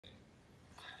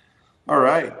All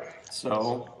right.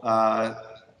 So,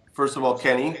 first of all,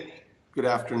 Kenny, good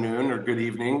afternoon or good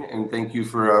evening, and thank you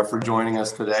for joining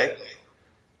us today.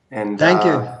 And Thank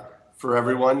you. for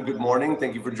everyone, good morning.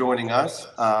 Thank you for joining us.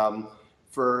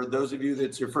 For those of you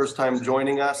that's your first time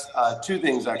joining us, two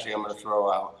things actually I'm going to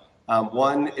throw out.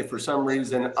 One, if for some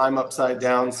reason I'm upside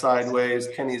down, sideways,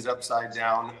 Kenny's upside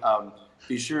down,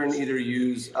 be sure and either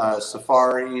use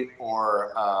Safari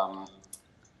or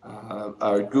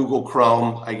Google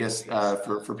Chrome. I guess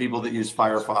for people that use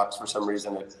Firefox, for some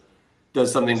reason it does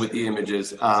something with the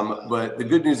images. But the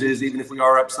good news is, even if we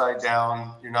are upside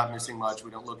down, you're not missing much.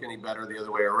 We don't look any better the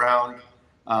other way around.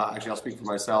 Actually, I'll speak for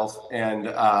myself,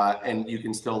 and you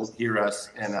can still hear us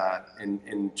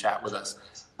and chat with us.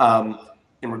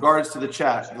 In regards to the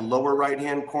chat, the lower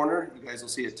right-hand corner, you guys will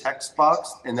see a text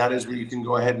box, and that is where you can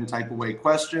go ahead and type away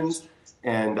questions,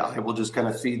 and I will just kind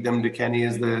of feed them to Kenny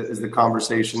as the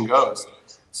conversation goes.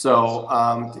 So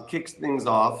to kick things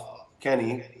off,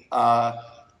 Kenny,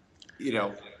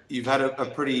 you've had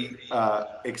a pretty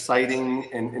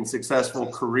exciting and successful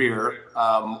career.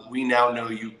 We now know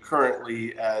you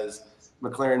currently as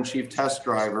McLaren Chief Test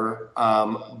Driver,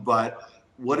 but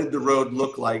what did the road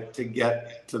look like to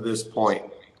get to this point?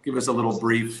 Give us a little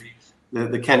brief,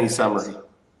 the Kenny summary.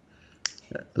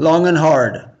 Long and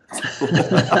hard.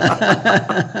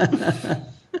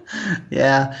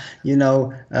 Yeah,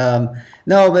 no,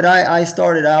 but I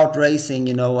started out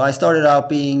racing. I started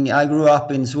out I grew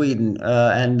up in Sweden,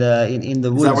 and in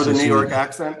the Is that where woods the of New York Sweden.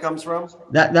 accent comes from?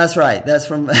 That's right. That's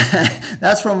from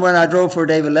that's from when I drove for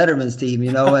David Letterman's team,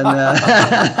 and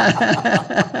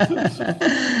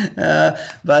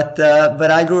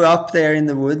but I grew up there in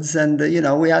the woods, and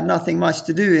we had nothing much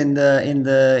to do in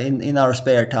our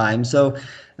spare time. So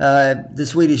the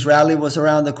Swedish Rally was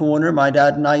around the corner. My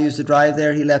dad and I used to drive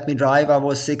there. He let me drive. I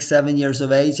was 6, 7 years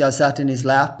of age. I sat in his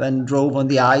lap and drove on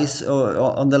the ice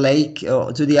on the lake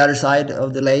to the other side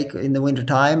of the lake in the winter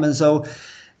time. And so,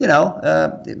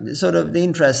 sort of the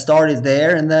interest started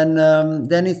there, and then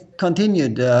it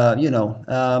continued,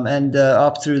 and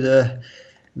up through the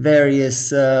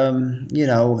various, in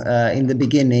the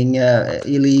beginning,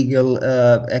 illegal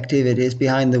activities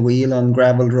behind the wheel on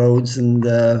gravel roads and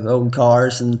own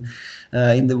cars and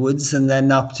in the woods, and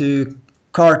then up to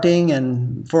karting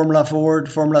and Formula Ford,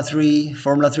 Formula 3,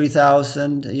 Formula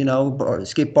 3000,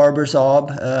 Skip Barber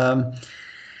Saab,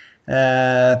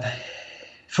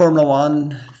 Formula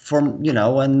One,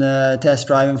 when test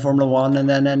driving Formula One, and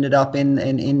then ended up in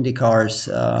Indy cars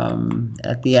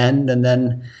at the end, and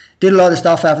then did a lot of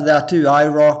stuff after that too.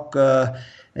 IROC,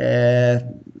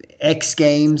 X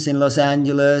Games in Los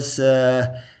Angeles,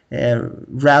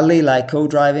 rally like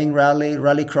co-driving,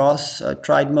 rally cross. I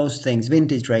tried most things,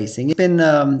 vintage racing. It's been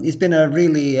a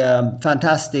really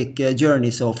fantastic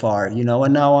journey so far, and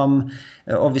now I'm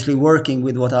obviously working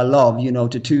with what I love,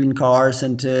 to tune cars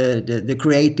and to the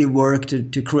creative work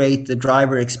to create the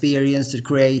driver experience, to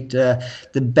create the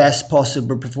best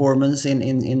possible performance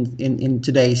in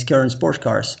today's current sports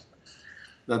cars.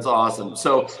 That's awesome.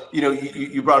 So,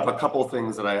 you brought up a couple of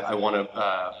things that I want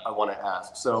to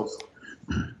ask. So,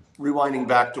 rewinding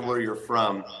back to where you're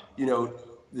from,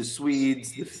 the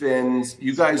Swedes, the Finns,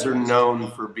 you guys are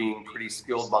known for being pretty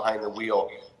skilled behind the wheel.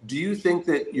 Do you think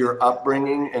that your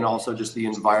upbringing and also just the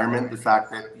environment, the fact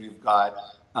that you've got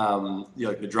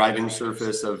the driving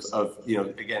surface of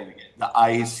again, the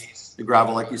ice, the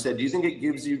gravel, like you said, do you think it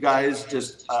gives you guys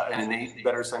just an innate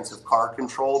better sense of car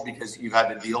control because you've had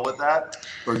to deal with that?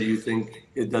 Or do you think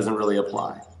it doesn't really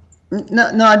apply?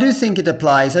 No, I do think it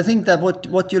applies. I think that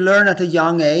what you learn at a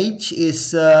young age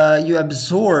is you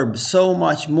absorb so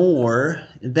much more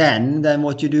than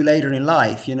what you do later in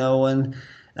life, and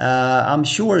I'm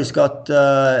sure it's got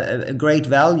a great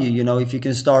value, if you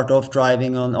can start off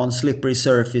driving on slippery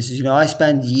surfaces. I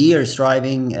spent years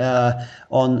driving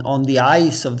on the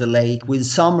ice of the lake with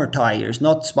summer tires,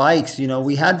 not spikes.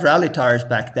 We had rally tires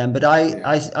back then, but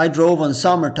I drove on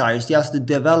summer tires just to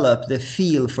develop the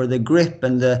feel for the grip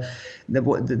and the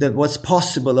what's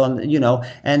possible on,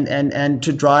 and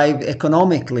to drive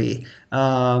economically.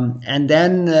 And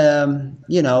then,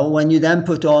 when you then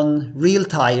put on real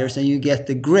tires and you get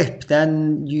the grip,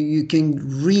 then you can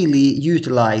really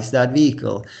utilize that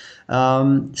vehicle.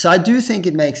 So I do think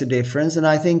it makes a difference. And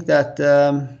I think that,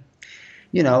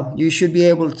 you should be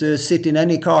able to sit in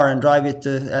any car and drive it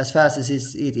as fast as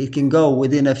it can go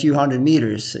within a few hundred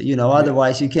meters.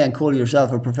 Otherwise you can't call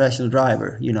yourself a professional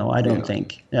driver. I don't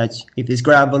think that's, if it's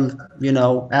gravel,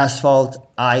 asphalt,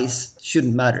 ice,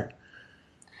 shouldn't matter.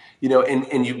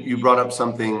 And you brought up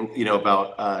something,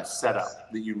 about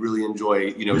setup that you really enjoy,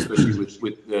 especially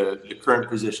with the current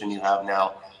position you have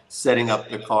now. setting up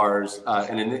the cars,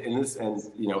 and in this, and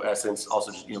essence,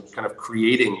 also just kind of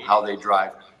creating how they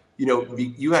drive.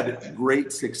 You had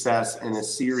great success in a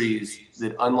series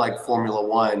that, unlike Formula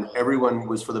One, everyone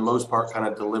was for the most part kind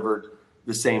of delivered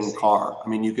the same car. I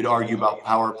mean, you could argue about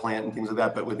power plant and things like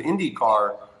that, but with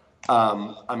IndyCar,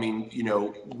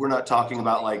 we're not talking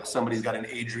about like somebody's got an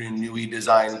Adrian Newey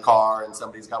designed car and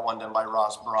somebody's got one done by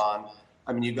Ross Brawn.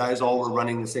 I mean, you guys all were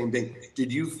running the same thing.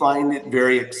 Did you find it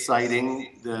very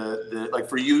exciting? The like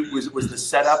for you, was the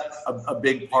setup a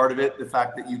big part of it? The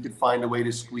fact that you could find a way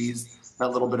to squeeze that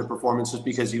little bit of performance just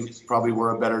because you probably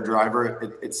were a better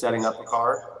driver at setting up a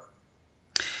car?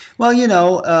 Well,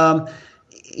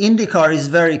 IndyCar is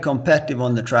very competitive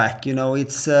on the track.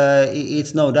 It's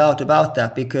no doubt about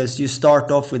that, because you start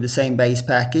off with the same base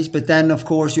package, but then of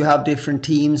course you have different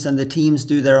teams, and the teams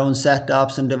do their own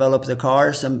setups and develop the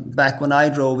cars. And back when I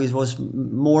drove, it was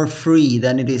more free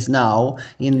than it is now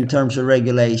in terms of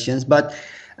regulations. But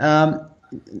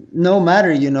no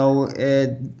matter,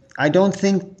 I don't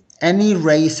think any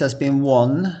race has been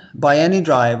won by any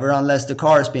driver unless the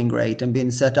car has been great and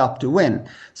been set up to win.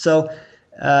 So,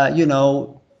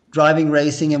 driving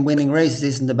racing and winning races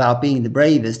isn't about being the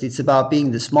bravest. It's about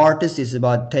being the smartest. It's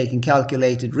about taking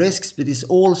calculated risks, but it's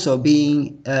also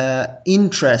being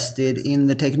interested in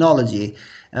the technology.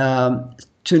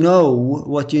 To know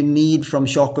what you need from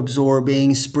shock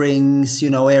absorbing, springs,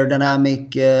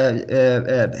 aerodynamic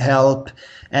help,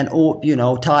 and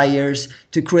tires,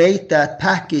 to create that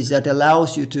package that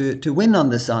allows you to win on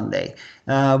the Sunday.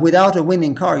 Without a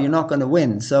winning car, you're not going to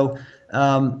win. So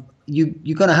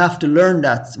you're going to have to learn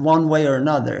that one way or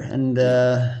another. And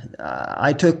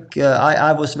I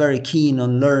was very keen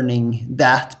on learning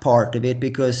that part of it,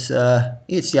 because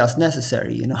it's just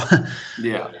necessary,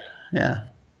 Yeah. Yeah.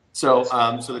 So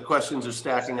the questions are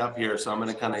stacking up here. So I'm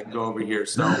going to kind of go over here.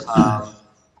 So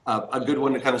a good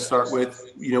one to kind of start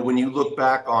with, when you look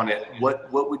back on it, what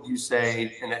would you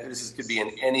say, and could be in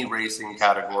any racing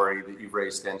category that you've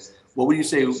raced in, what would you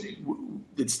say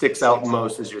that sticks out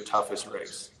most as your toughest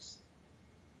race?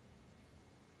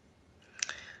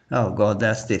 Oh God,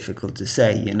 that's difficult to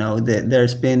say.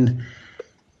 There's been,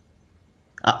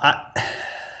 I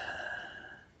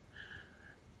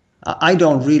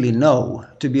don't really know,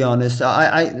 to be honest.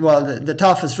 The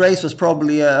toughest race was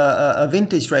probably a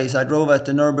vintage race I drove at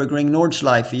the Nürburgring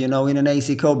Nordschleife, in an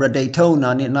AC Cobra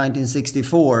Daytona in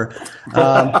 1964.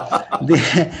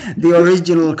 The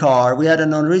original car, we had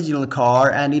an original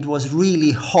car, and it was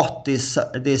really hot this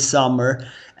summer.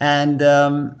 And,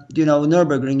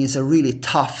 Nürburgring is a really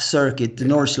tough circuit. The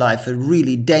Nordschleife is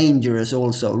really dangerous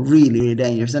also, really, really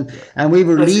dangerous. And we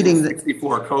were leading the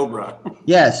 64 Cobra.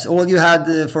 Yes, all you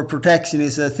had for protection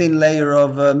is a thin layer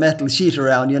of metal sheet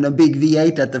around, big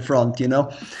V8 at the front,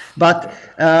 But,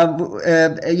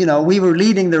 we were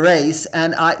leading the race,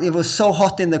 and it was so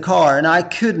hot in the car, and I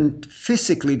couldn't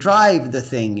physically drive the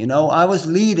thing, I was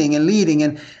leading,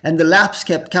 and the laps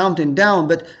kept counting down,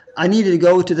 but I needed to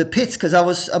go to the pits because I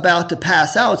was about to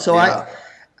pass out. So yeah.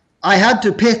 I had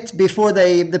to pit before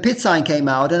the pit sign came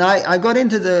out, and I got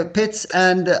into the pits,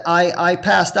 and I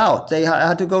passed out. I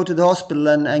had to go to the hospital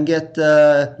and get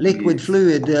liquid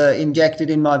fluid injected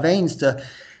in my veins to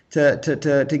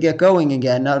get going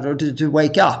again, or to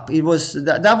wake up. It was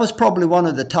that was probably one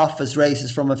of the toughest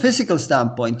races from a physical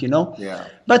standpoint, Yeah.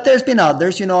 But there's been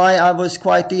others. I was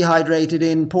quite dehydrated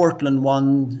in Portland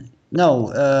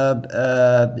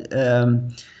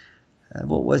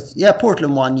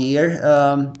Portland one year,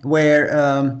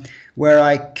 where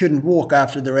I couldn't walk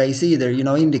after the race either,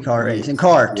 IndyCar race and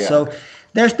kart. Yeah. So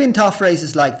there's been tough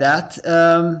races like that.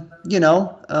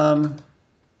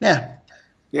 Yeah.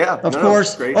 Yeah.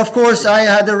 Of course, I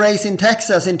had a race in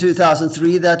Texas in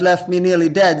 2003 that left me nearly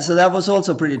dead. So that was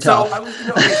also pretty tough. So I was,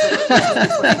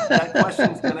 that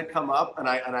question's going to come up, and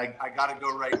I got to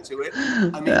go right to it.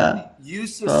 I mean, you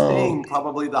sustained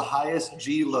probably the highest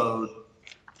G load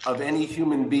of any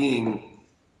human being,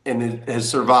 and it has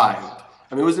survived.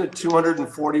 I mean, wasn't it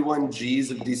 241 G's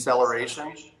of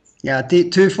deceleration? Yeah,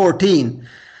 214.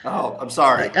 Oh, I'm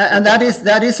sorry. And that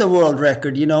is a world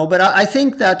record, But I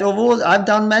think that I've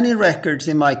done many records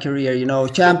in my career,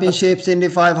 championships, Indy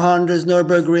 500s,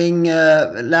 Nürburgring,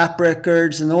 lap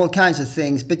records, and all kinds of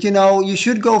things. But you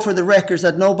should go for the records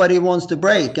that nobody wants to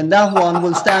break, and that one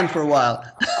will stand for a while.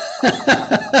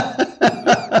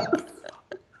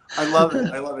 I love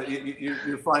it.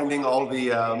 You're finding all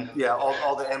the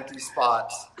all the empty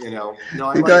spots. I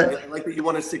like that you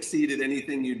want to succeed at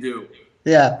anything you do.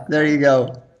 Yeah, there you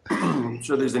go. I'm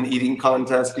sure there's an eating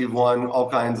contest you've won, all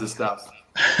kinds of stuff.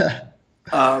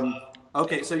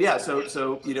 Okay, so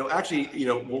actually,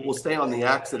 we'll stay on the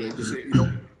accident. Just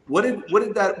What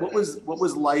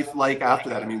was life like after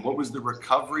that? I mean, what was the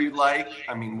recovery like?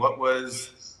 I mean, what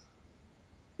was,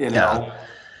 you know?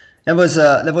 Yeah. It was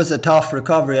a tough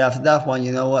recovery after that one,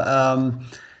 you know.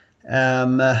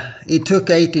 It took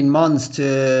 18 months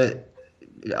to.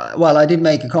 Well, I did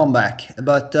make a comeback, Yeah,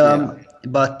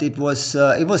 but it was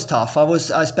tough.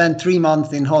 I spent 3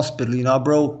 months in hospital. You know, I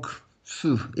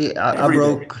everything.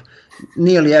 broke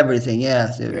nearly everything.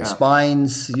 Yeah, Yeah.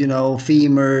 spines, you know,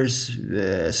 femurs,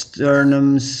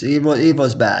 sternums. It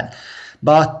was bad,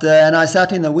 and I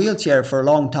sat in a wheelchair for a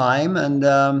long time, but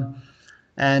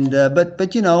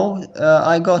you know,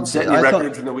 You set any I got.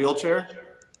 records in the wheelchair?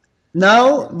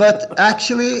 No, but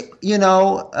actually, you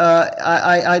know,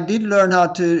 I did learn how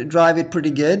to drive it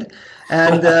pretty good,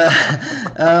 and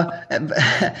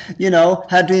you know,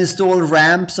 had to install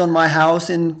ramps on my house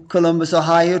in Columbus,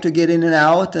 Ohio, to get in and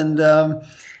out, and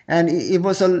it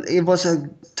was a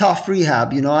tough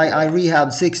rehab. You know, I Yeah.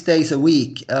 rehabbed 6 days a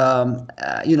week.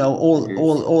 You know, Jeez.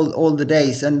 all the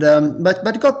days, and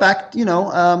but got back. You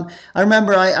know, I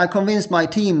remember I convinced my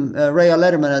team, Ray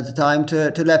Letterman at the time,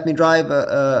 to let me drive.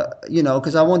 You know,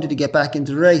 because I wanted to get back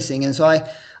into racing, and so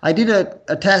I did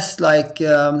a test like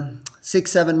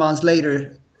 6 7 months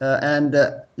later, and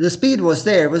the speed was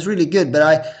there. It was really good, but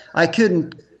I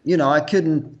couldn't. You know, I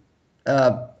couldn't.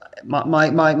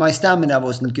 My stamina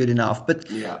wasn't good enough. But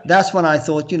Yeah. that's when I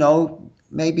thought, you know,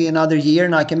 maybe another year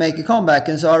and I can make a comeback.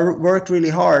 And so I worked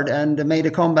really hard and made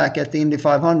a comeback at the Indy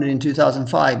 500 in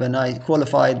 2005, and I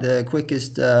qualified the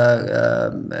quickest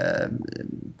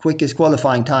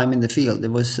qualifying time in the field.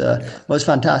 It was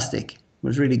fantastic. It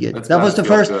was really good. That's That gotta was the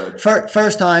feel first good.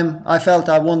 first time I felt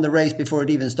I won the race before it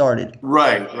even started.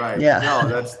 Right, right. No,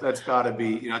 Yeah, that's got to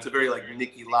be, it's a very like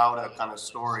Nicky Lauda kind of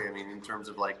story. I mean, in terms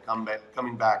of like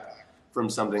coming back from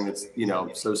something that's,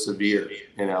 so severe,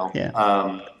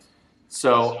 yeah.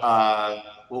 So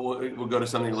we'll go to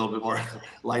something a little bit more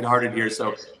lighthearted here.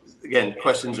 So again,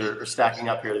 questions are stacking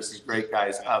up here. This is great,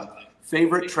 guys.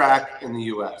 Favorite track in the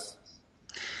U.S.?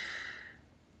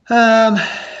 Um,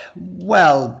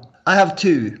 well, I have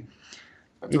two,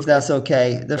 That's if okay. that's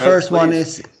okay. The first one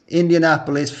Please. is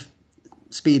Indianapolis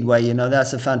Speedway. You know,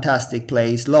 that's a fantastic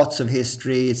place. Lots of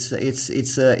history. It's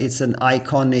an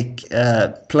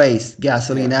iconic place.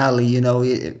 Gasoline Yeah. Alley. You know,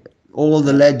 all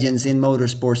the legends in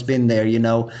motorsports been there. You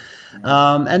know,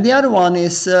 and the other one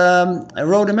is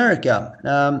Road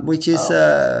America, which is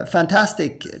Oh, a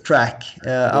fantastic track it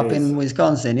up is. in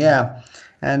Wisconsin. Yeah,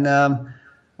 and.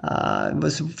 It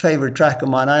was a favorite track of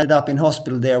mine. I ended up in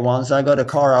hospital there once. I got a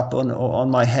car up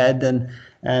on my head and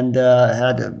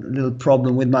had a little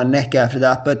problem with my neck after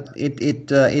that, but it It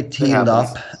healed happens.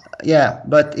 up. Yeah,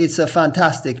 but it's a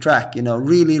fantastic track. You know,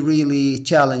 really really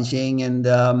challenging, and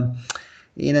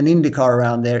in an IndyCar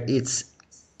around there, it's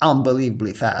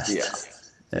unbelievably Yeah. fast.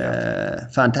 Yeah.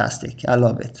 Fantastic. I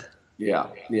love it. Yeah.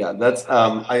 Yeah. That's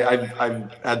I've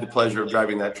had the pleasure of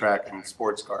driving that track in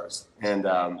sports cars, and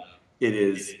it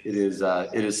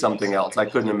is something else. I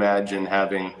couldn't imagine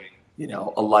having,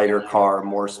 a lighter car,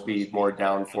 more speed, more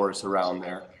downforce around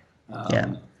there.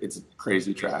 Yeah, It's a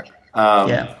crazy track.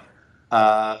 yeah.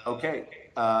 Okay.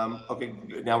 Okay.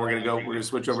 Now we're gonna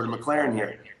switch over to McLaren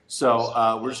here. So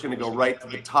we're just gonna go right to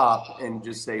the top and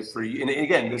just say for you. And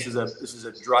again, this is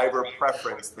a driver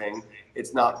preference thing.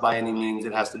 It's not by any means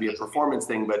it has to be a performance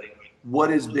thing, but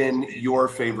what has been your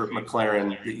favorite McLaren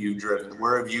that you've driven?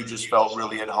 Where have you just felt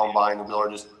really at home behind the wheel, or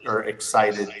just are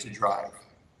excited to drive?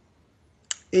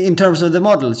 In terms of the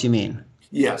models, you mean?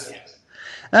 Yes.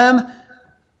 Um,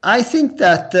 I think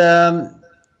that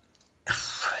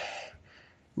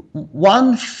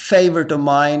one favorite of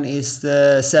mine is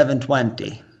the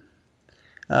 720,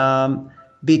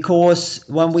 because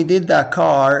when we did that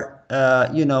car,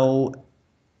 you know,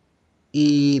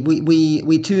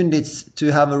 we tuned it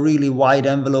to have a really wide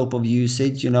envelope of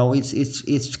usage. You know,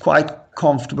 it's quite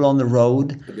comfortable on the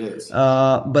road, It is.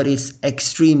 but it's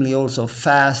extremely also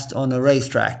fast on a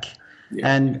racetrack. Yeah.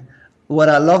 And what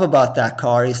I love about that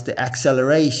car is the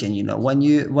acceleration. You know, when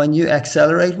you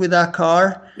accelerate with that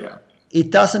car, Yeah.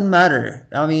 it doesn't matter.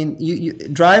 I mean,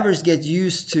 drivers get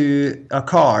used to a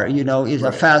car. You know, it's a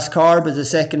Right. fast car, but the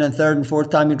second and third and fourth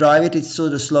time you drive it, it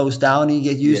sort of slows down and you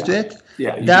get used to Yeah. it.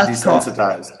 Yeah. You get That car,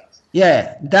 desensitized.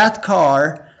 yeah, that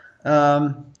car.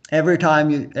 Every time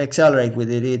you accelerate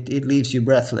with it, it leaves you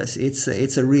breathless.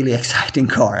 It's a really exciting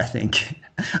car, I think.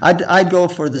 I'd go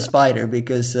for the Spider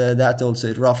because that also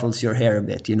it ruffles your hair a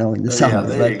bit, you know, in the Oh, yeah. summer.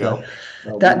 There you But go.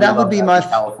 No, we that would love be that my in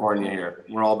California here.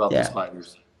 We're all about the yeah.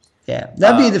 spiders. Yeah,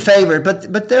 that'd be the Um, favorite,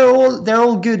 but they're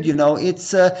all good, you know.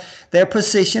 It's they're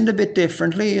positioned a bit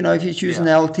differently, you know. If you choose an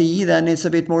yeah. LT, then it's a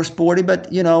bit more sporty,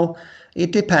 but you know,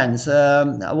 it depends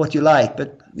what you like,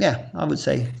 but yeah, I would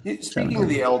say Speaking of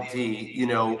 720. the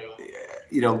LT,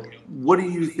 what do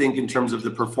you think in terms of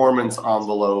the performance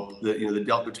envelope, the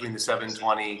delta between the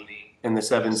 720 and the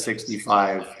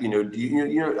 765? Do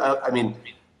I mean,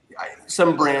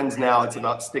 some brands now it's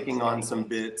about sticking on some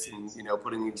bits and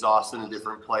putting the exhaust in a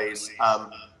different place.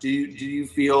 Do you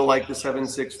feel like the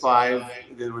 765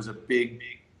 there was a big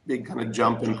kind of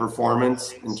jump in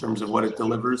performance in terms of what it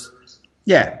delivers?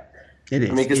 Yeah, it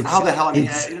I mean, is. because how the hell, I mean,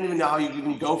 I It's. don't even know how you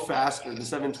can go faster. The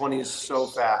 720 is so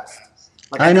fast.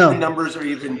 Like, I I think the know. numbers are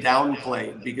even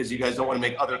downplayed because you guys don't want to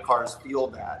make other cars feel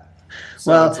bad.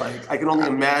 So it's Well, like, I can only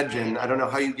imagine, I don't know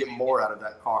how you get more out of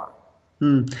that car.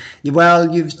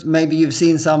 well, you've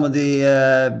seen some of the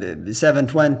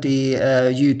 720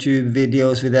 YouTube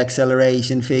videos with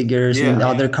acceleration figures and Yeah,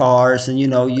 other cars, and you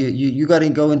got to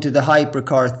go into the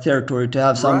hypercar territory to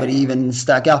have somebody right. even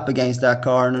stack up against that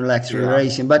car in Yeah,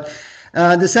 acceleration. But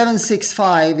the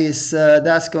 765 is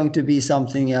that's going to be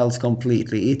something else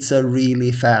completely. It's a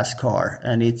really fast car,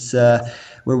 and it's yeah.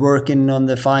 we're working on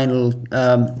the final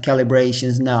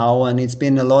calibrations now, and it's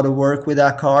been a lot of work with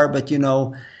that car, but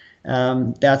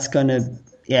that's gonna,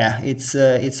 yeah,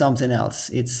 it's something else.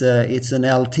 It's an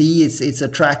LT. It's a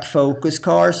track focus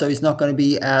car, so it's not going to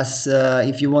be as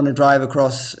if you want to drive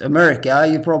across America,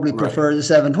 you probably Right. prefer the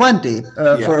 720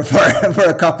 Yeah, for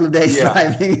a couple of days yeah.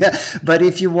 driving. But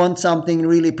if you want something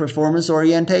really performance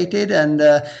orientated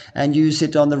and use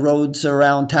it on the roads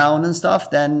around town and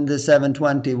stuff, then the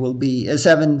 720 will be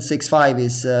 765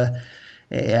 is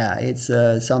yeah, it's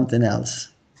something else.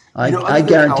 I Other than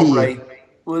guarantee you. outright,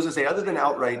 what was I say? Other than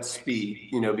outright speed,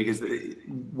 because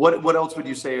what else would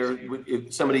you say, or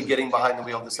if somebody getting behind the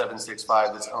wheel of the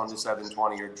 765 that's owned a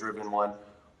 720 or driven one,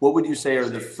 what would you say are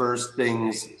the first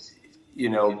things,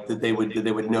 that they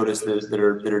would notice that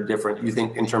are different? You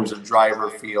think in terms of driver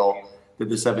feel that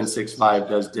the 765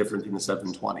 does different than the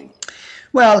 720?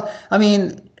 Well, I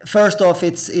mean, first off,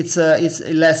 it's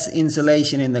less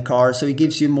insulation in the car, so it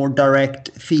gives you more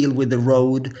direct feel with the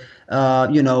road.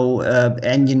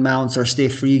 Engine mounts are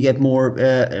stiffer. You get more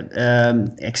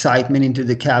excitement into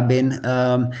the cabin.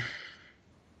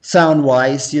 Sound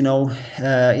wise,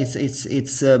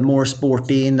 it's more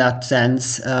sporty in that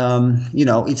sense.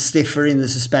 It's stiffer in the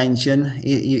suspension.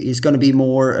 It's going to be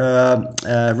more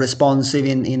responsive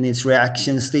in its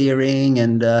reaction steering,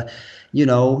 and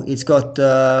it's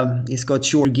got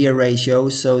short gear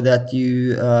ratios, so that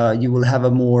you will have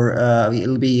a more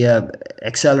it'll be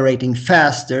accelerating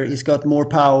faster. It's got more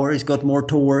power. It's got more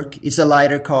torque. It's a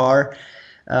lighter car.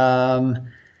 Um,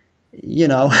 you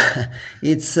know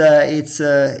it's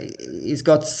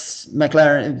got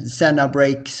McLaren Senna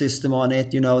brake system on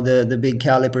it, the big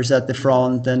calipers at the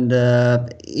front, and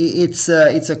it's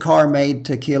a car made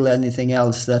to kill anything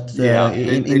else that Yeah,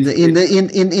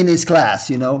 in its class.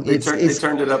 they It's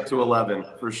turned it up to 11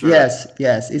 for sure.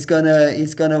 yes, it's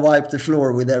gonna wipe the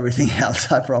floor with everything else,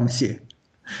 I promise you.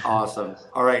 Awesome.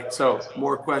 All right, so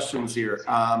more questions here.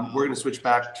 We're going to switch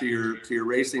back to your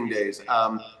racing days.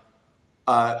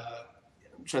 I'm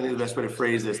trying to think of the best way to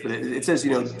phrase this, but it says,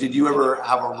 did you ever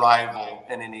have a rival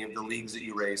in any of the leagues that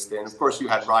you raced in? Of course, you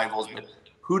had rivals, but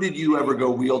who did you ever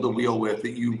go wheel to wheel with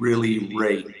that you really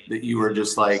rate, that you were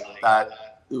just like that?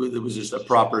 It was just a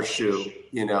proper shoe,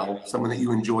 someone that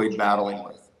you enjoyed battling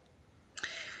with.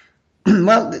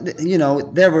 Well,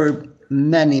 there were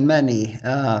many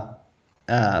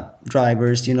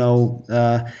drivers.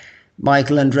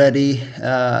 Michael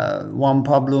Andretti, Juan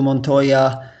Pablo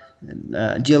Montoya,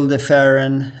 Gil de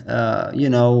Ferran,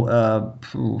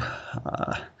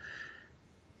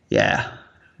 yeah,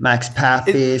 Max It,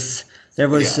 Papis. There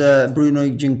was yeah, Bruno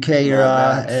yeah, Max,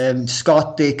 Junqueira,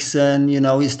 Scott Dixon.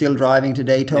 He's still driving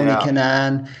today. Tony yeah,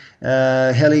 Kanaan,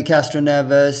 Heli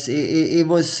Castroneves. It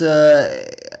was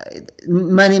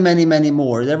many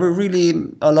more. There were really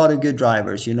a lot of good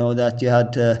drivers. That you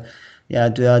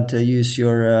had to use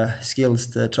your skills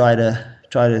to try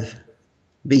to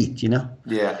beat. yeah,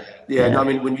 yeah. No, Yeah. I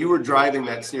mean, when you were driving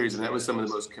that series, and that was some of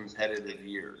the most competitive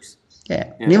years, Yeah,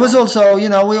 you and it was know. also,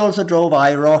 we also drove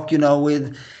IROC,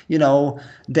 with,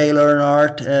 Dale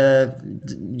Earnhardt,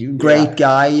 great Yeah,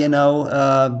 guy,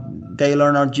 Dale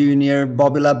Earnhardt Jr.,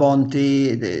 Bobby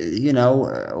Labonte,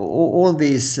 all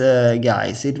these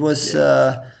guys. yeah,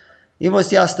 It was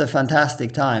just a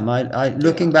fantastic time.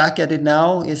 Looking yeah. back at it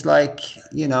now, it's like,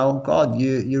 God,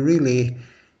 you really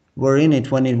were in it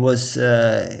when it was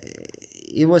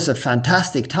a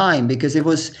fantastic time, because it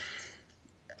was.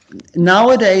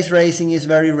 Nowadays, racing is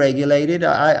very regulated.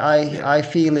 Yeah. I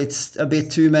feel it's a bit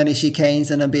too many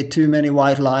chicanes and a bit too many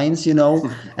white lines, and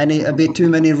a bit too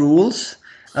many rules.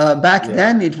 Back Yeah.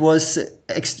 then, it was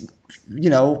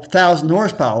 1,000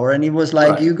 horsepower, and it was like,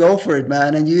 Right. you go for it,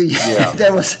 man. And you, Yeah.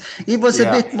 it was a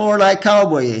Yeah. bit more like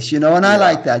cowboyish, and I Yeah.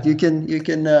 like that. You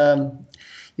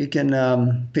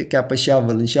can pick up a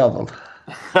shovel and shovel.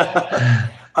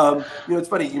 It's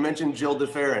funny. You mentioned Gilles de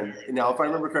Ferran. Now, if I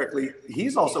remember correctly,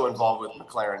 he's also involved with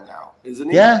McLaren now, isn't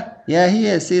he? Yeah, he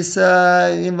is. He's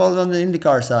involved on the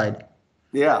IndyCar side.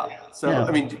 Yeah. So, I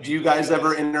Yeah. mean, do you guys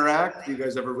ever interact? Do you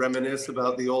guys ever reminisce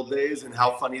about the old days and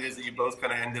how funny it is that you both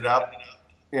kind of ended up,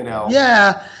 you know?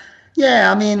 Yeah,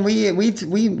 yeah. I mean,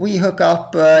 we hook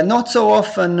up not so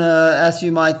often as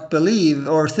you might believe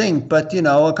or think, but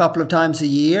a couple of times a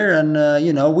year, and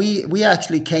we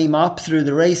actually came up through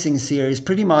the racing series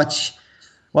pretty much,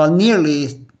 well,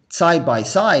 nearly side by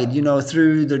side.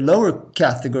 Through the lower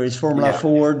categories: Formula Yeah.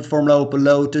 Ford, Formula Opel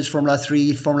Lotus, Formula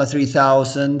 3, Formula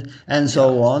 3000, and Yeah.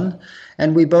 so on.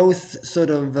 And we both sort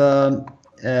of uh,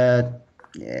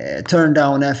 turned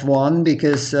down F1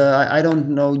 because I don't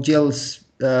know Jill's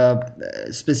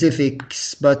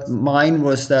specifics, but mine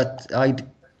was that I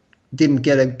didn't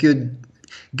get a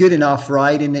good enough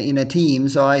ride in a team,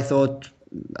 so I thought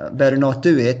better not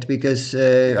do it because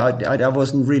Yeah. I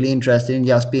wasn't really interested in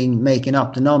just making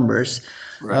up the numbers.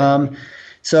 Right. Um,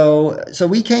 so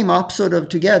we came up sort of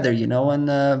together, and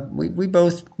we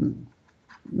both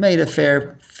made had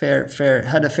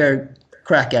a fair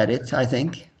crack at it, I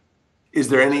think. Is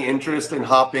there any interest in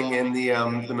hopping in the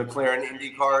McLaren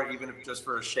IndyCar, even if just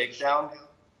for a shakedown?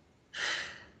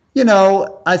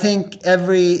 I think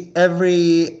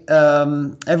everything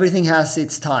has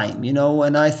its time,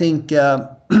 and I think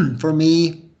for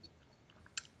me,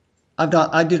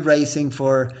 I did racing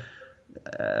for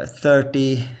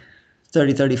 30,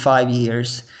 35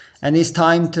 years, and it's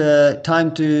time to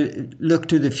look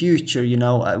to the future.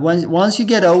 Once you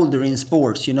get older in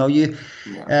sports,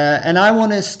 Yeah. and I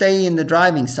want to stay in the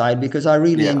driving side because I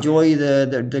really Yeah. enjoy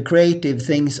the creative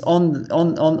things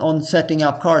on setting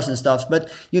up cars and stuff. But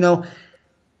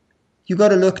you got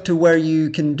to look to where you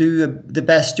can do the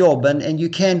best job, and you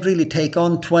can't really take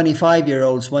on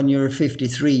 25-year-olds when you're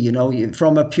 53.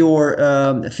 From a pure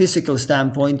physical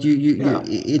standpoint, Yeah.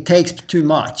 it takes too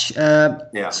much.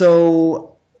 Yeah. So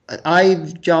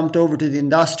I've jumped over to the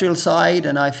industrial side,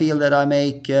 and I feel that I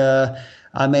make a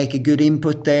good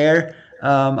input there.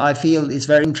 I feel it's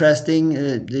very interesting.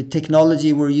 The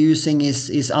technology we're using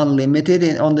is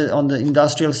unlimited on the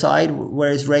industrial side,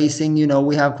 whereas racing,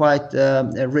 we have quite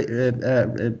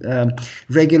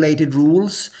regulated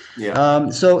rules. Yeah.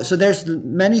 So there's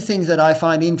many things that I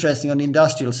find interesting on the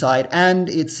industrial side, and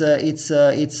it's a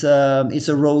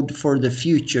road for the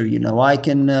future. I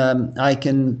can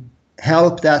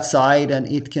help that side, and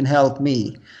it can help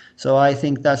me. So I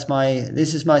think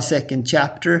this is my second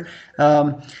chapter.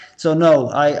 So no,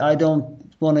 I don't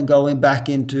want to go back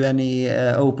into any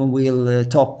open wheel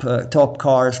top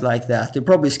cars like that. They're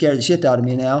probably scared the shit out of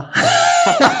me now.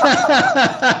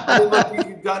 I mean, look,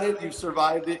 you've done it. You've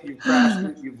survived it. You've crashed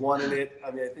it. You've won in it.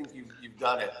 I mean, I think you've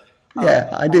done it.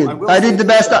 Yeah, I did. I did the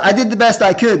best. I did the best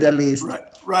I could, at least.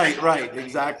 Right.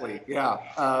 Exactly. Yeah.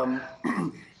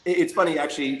 It's funny,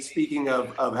 actually, speaking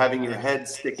of having your head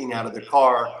sticking out of the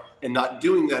car and not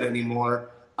doing that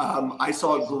anymore. I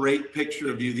saw a great picture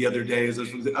of you the other day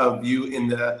of you in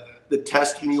the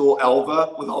test mule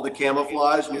Elva with all the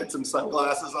camouflage, and you had some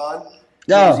sunglasses on.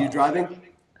 That was you driving.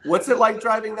 What's it like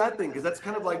driving that thing? Because that's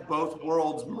kind of like both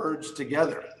worlds merged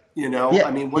together. Yeah,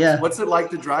 I mean, yeah. what's it like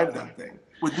to drive that thing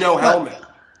with no helmet?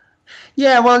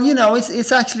 Yeah, well,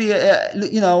 it's actually,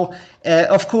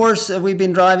 of course, we've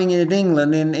been driving in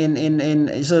England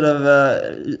in sort of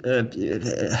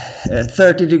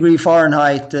 30-degree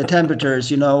Fahrenheit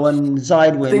temperatures, and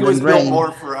side I wind think it was and built rain.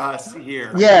 more for us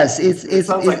here. Yes, It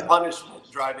sounds like punishment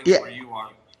driving yeah. where you are.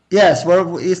 Yes,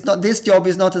 well, it's not. This job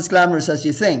is not as glamorous as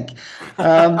you think,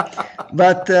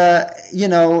 but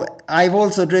I've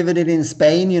also driven it in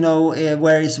Spain.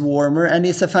 Where it's warmer, and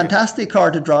it's a fantastic car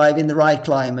to drive in the right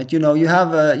climate. You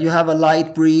have a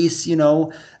light breeze.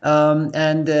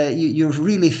 And you're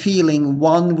really feeling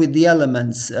one with the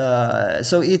elements.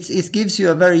 So it gives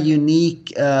you a very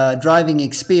unique driving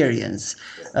experience.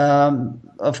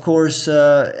 Of course,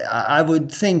 I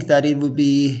would think that it would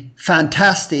be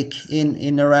fantastic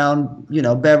in around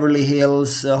Beverly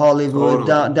Hills, Hollywood,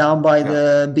 Totally. down by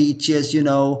the beaches.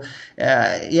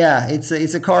 Yeah, it's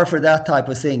a car for that type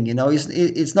of thing.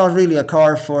 It's not really a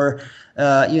car for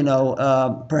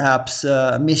perhaps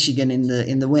Michigan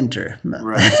in the winter.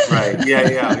 Right.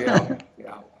 Yeah.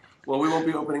 Well, we won't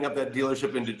be opening up that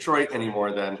dealership in Detroit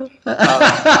anymore then.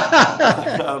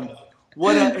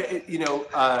 What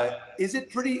is it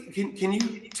pretty? Can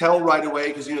you tell right away?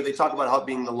 Because they talk about how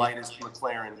being the lightest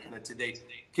McLaren kind of to date.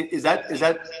 Is that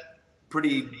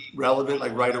pretty relevant,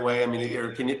 like right away? I mean,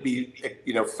 or can it be,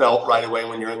 felt right away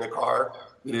when you're in the car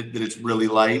that it's really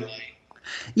light?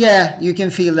 Yeah, you can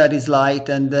feel that it's light,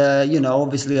 and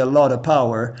obviously a lot of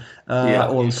power Yeah,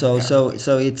 also. yeah,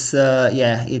 So it's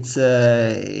yeah, it's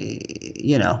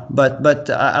but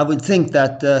I would think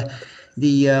that the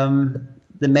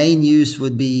the main use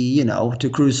would be to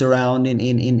cruise around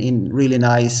in really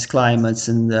nice climates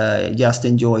and just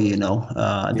enjoy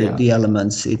yeah. the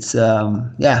elements. It's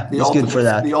yeah, it's good for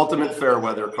The that. ultimate fair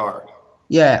weather car,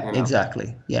 Yeah, you know.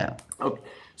 exactly. Yeah. Okay.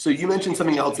 So you mentioned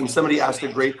something else, and somebody asked a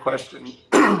great question.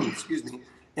 Excuse me,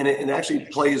 and it actually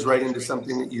plays right into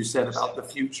something that you said about the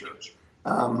future.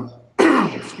 Um,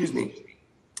 excuse me,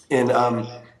 and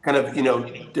kind of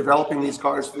developing these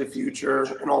cars for the future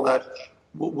and all that.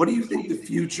 What do you think the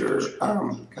future?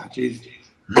 God, geez.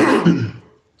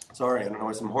 Sorry, I don't know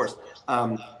why I'm hoarse.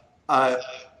 Uh,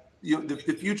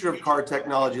 the future of car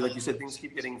technology, like you said, things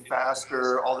keep getting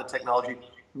faster, all the technology.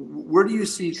 Where do you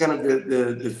see kind of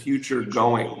the future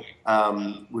going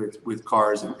with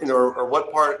cars, or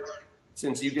what part,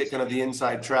 since you get kind of the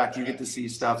inside track, you get to see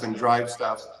stuff and drive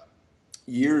stuff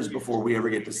years before we ever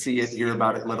get to see it, hear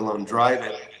about it, let alone drive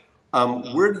it.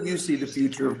 Where do you see the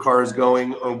future of cars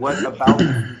going, or what about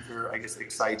the future, I guess,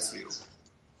 excites you?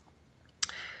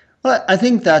 Well, I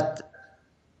think that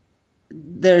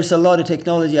there's a lot of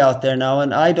technology out there now,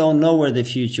 and I don't know where the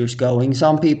future is going.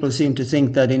 Some people seem to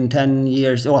think that in 10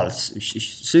 years, well,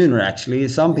 sooner actually,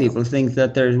 some Yeah. people think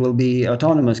that there will be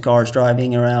autonomous cars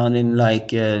driving around in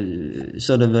like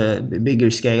sort of bigger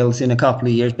scales in a couple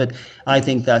of years, but I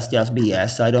think that's just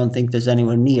BS. I don't think there's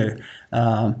anywhere near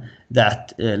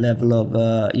that level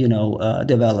of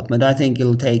development. I think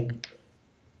it'll take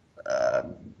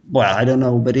well, I don't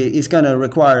know, but it's going to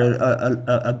require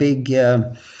a big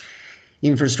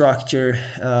infrastructure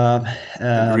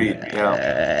Agreed. Yeah.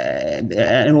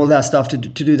 and all that stuff to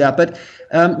do that. But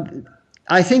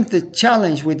I think the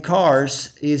challenge with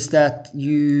cars is that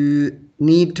you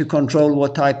need to control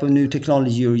what type of new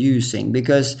technology you're using,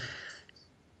 because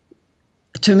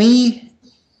to me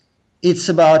it's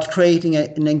about creating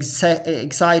an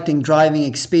exciting driving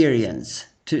experience,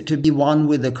 to be one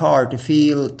with the car, to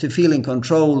feel in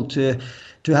control, to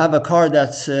have a car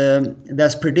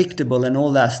that's predictable and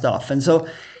all that stuff. And so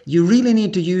you really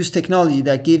need to use technology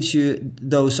that gives you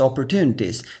those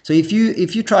opportunities. So if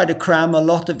you try to cram a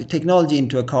lot of technology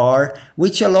into a car,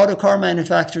 which a lot of car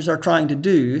manufacturers are trying to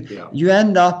do, Yeah. you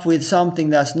end up with something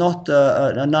that's not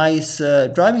a nice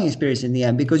driving experience in the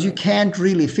end, because you Right. can't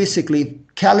really physically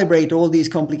calibrate all these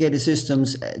complicated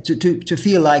systems to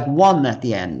feel like one at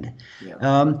the end.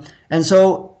 Yeah. And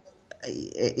so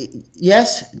yes,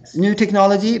 new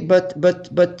technology, but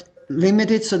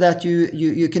limited, so that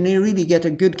you can really get a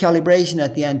good calibration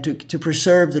at the end to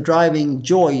preserve the driving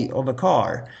joy of a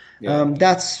car. Yeah.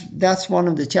 That's one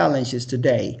of the challenges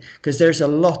today, because there's a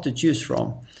lot to choose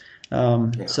from.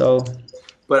 Yeah. So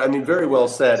But I mean, very well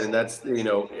said. And that's,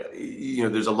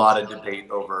 there's a lot of debate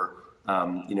over,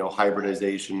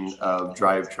 hybridization of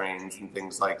drivetrains and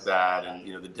things like that. And,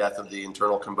 the death of the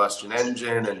internal combustion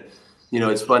engine. And,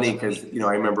 it's funny because,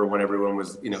 I remember when everyone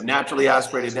was, naturally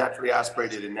aspirated.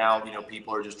 And now,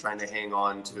 people are just trying to hang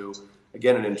on to,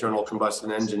 again, an internal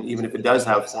combustion engine, even if it does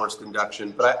have forced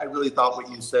induction. But I really thought what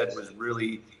you said was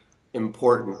really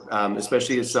important,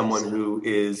 especially as someone who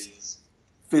is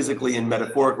physically and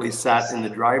metaphorically sat in the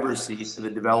driver's seat for the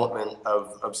development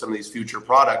of some of these future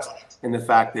products, and the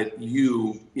fact that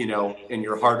in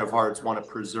your heart of hearts, want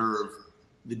to preserve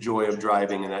the joy of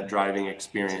driving and that driving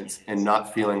experience, and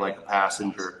not feeling like a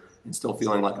passenger and still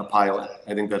feeling like a pilot.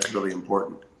 I think that's really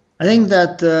important. I think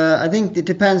it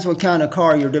depends what kind of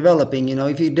car you're developing.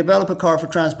 If you develop a car for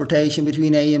transportation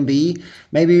between A and B,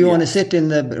 maybe you want to Yes. sit in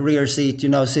the rear seat,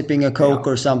 sipping a Yeah. Coke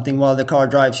or something while the car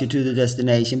drives you to the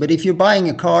destination. But if you're buying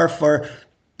a car for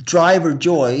driver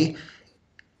joy,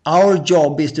 our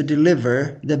job is to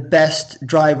deliver the best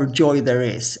driver joy there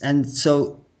is. And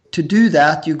so to do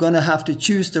that, you're going to have to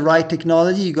choose the right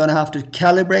technology. You're going to have to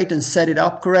calibrate and set it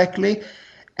up correctly,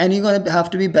 and you're going to have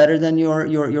to be better than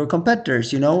your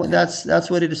competitors. That's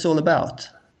what it is all about.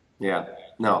 Yeah,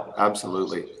 no,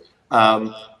 absolutely.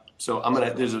 So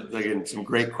there's again some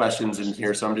great questions in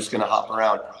here, so I'm just gonna hop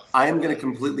around. I am gonna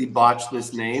completely botch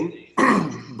this name,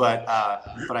 but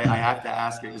I have to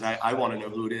ask it because I want to know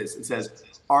who it is. It says,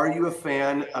 "Are you a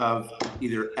fan of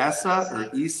either Esa or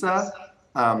Isa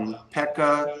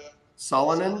Pekka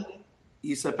Salonen?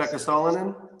 Isa Pekka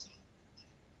Salonen?"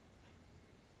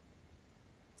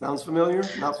 Sounds familiar?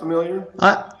 Not familiar?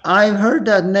 I've heard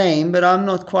that name, but I'm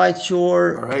not quite All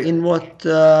sure right. in what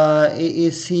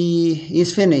is he.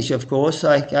 He's Finnish, of course.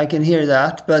 I can hear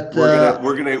that, but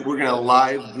We're gonna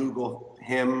live Google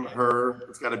him, her.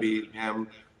 It's got to be him.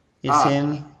 it's Ah,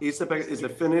 him. Isabek is a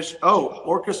Finnish.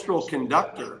 Orchestral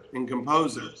conductor and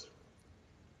composer.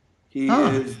 He Ah,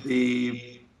 is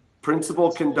the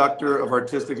principal conductor of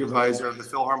artistic advisor of the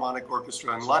Philharmonic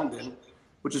Orchestra in London,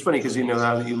 which is funny because you know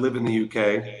now that you live in the UK.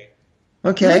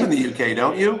 You live in the okay. UK,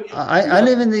 don't you? I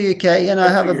live in the UK and I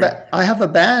figured. I have a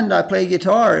band. I play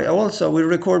guitar also. We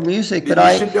record music, but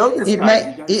Then you should know this it guy. may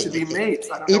You guys should be mates.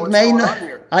 I don't know it what's may going not, on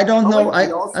here. I don't Oh know. wait,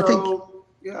 he I think also,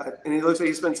 yeah, and he looks like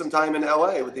he spent some time in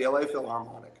LA with the LA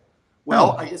Philharmonic. Well,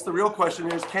 no. I guess the real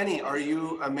question is, Kenny, are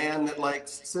you a man that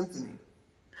likes symphony?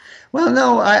 Well,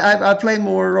 no, I play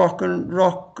more rock and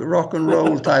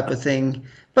roll type of thing.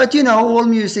 But all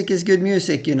music is good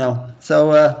music. So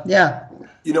yeah,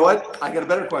 You know what? I got a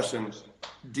better question.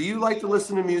 Do you like to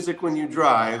listen to music when you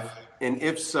drive? And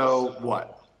if so, what?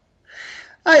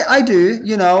 I do.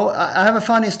 I have a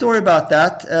funny story about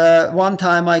that. One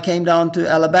time I came down to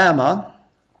Alabama,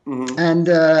 Hmm. and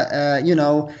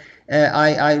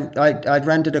I'd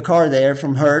rented a car there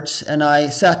from Hertz, and I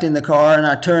sat in the car and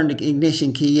I turned the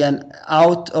ignition key, and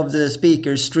out of the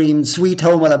speakers streamed "Sweet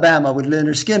Home Alabama" with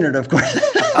Leonard Skinner, of course.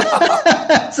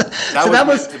 so, That so was that meant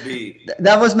was to be.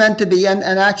 that was meant to be, and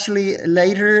actually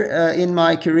later in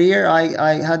my career,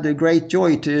 I had the great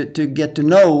joy to get to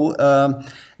know.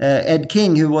 Ed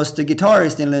King, who was the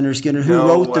guitarist in Leonard Skinner, who No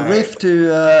wrote the way. riff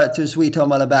to "Sweet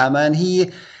Home Alabama," and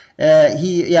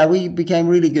yeah, we became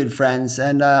really good friends,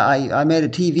 and I made a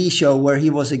TV show where he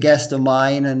was a guest of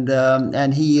mine, and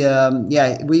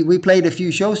yeah, we played a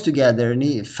few shows together, and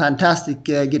he fantastic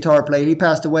guitar player. He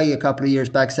passed away a couple of years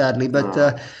back, sadly, but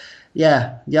Uh,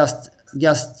 yeah, just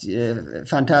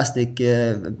fantastic what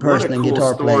a person and cool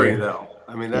guitar story, player. though.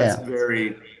 I mean, Yeah.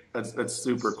 that's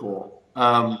super cool.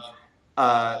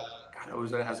 God, I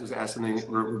was asking something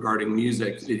regarding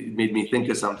music. It made me think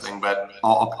of something, but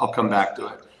I'll come back to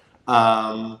it.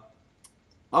 Um,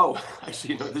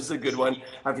 actually, this is a good one.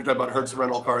 After talking about Hertz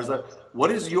rental cars, what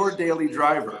is your daily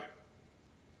driver?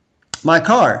 My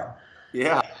car.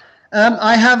 Yeah.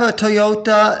 I have a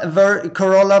Toyota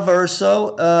Corolla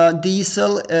Verso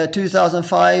diesel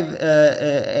 2005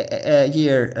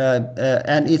 year,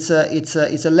 and it's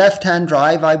a left-hand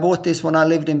drive. I bought this when I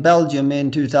lived in Belgium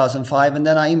in 2005, and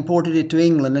then I imported it to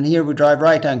England, and here we drive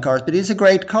right-hand cars. But it's a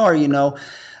great car.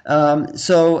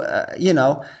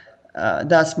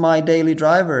 That's my daily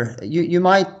driver. You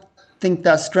might think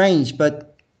that's strange, but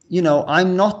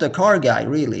I'm not a car guy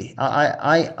really.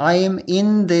 I am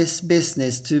in this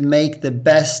business to make the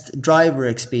best driver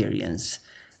experience.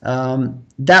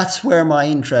 That's where my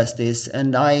interest is,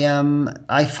 and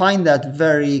I find that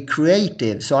very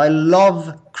creative. So I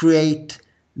love create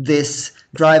this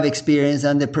drive experience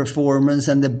and the performance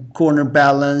and the corner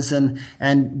balance, and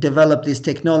develop this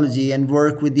technology and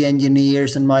work with the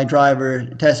engineers and my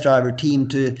test driver team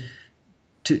to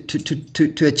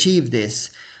achieve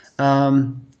this.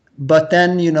 But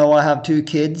then, I have two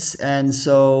kids, and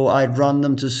so I'd run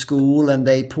them to school, and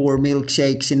they pour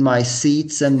milkshakes in my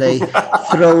seats, and they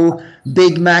throw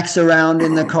Big Macs around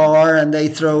in the car, and they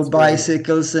throw That's great.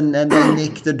 bicycles, and they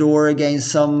nick the door against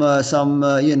some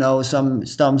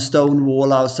stone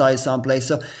wall outside someplace.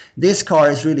 So this car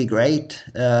is really great.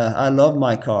 I love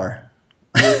my car.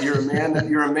 You're a man.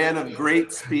 You're a man of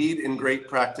great speed and great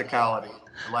practicality.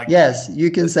 I like that. Yes, you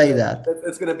can That's say gonna that.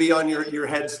 that's gonna be on your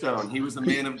headstone. He was a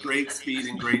man of great speed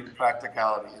and great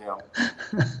practicality.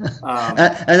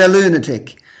 And a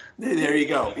lunatic. There you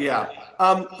go. Yeah.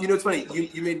 It's funny.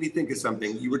 You made me think of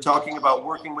something. You were talking about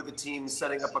working with a team,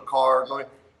 setting up a car, going.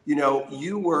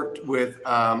 You worked with,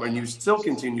 and you still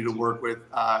continue to work with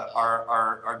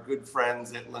our good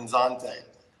friends at Lanzante.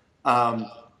 Um,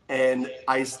 and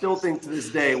I still think to this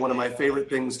day, one of my favorite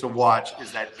things to watch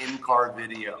is that in-car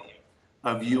video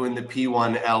of you in the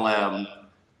P1 LM,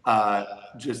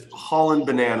 just hauling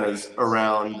bananas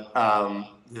around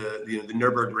the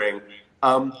Nürburgring.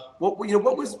 What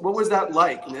was that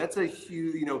like? I mean, that's a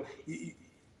huge,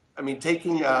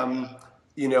 taking kind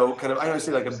of, I don't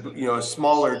say like a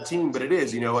smaller team, but it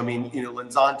is,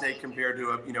 Lanzante compared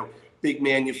to a big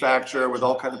manufacturer with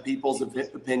all kinds of people's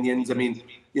opinions. I mean,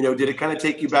 did it kind of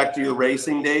take you back to your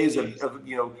racing days of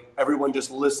everyone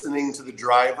just listening to the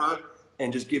driver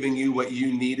and just giving you what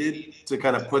you needed to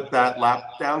kind of put that lap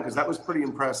down? Because that was pretty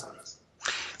impressive.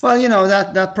 Well,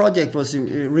 that project was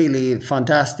really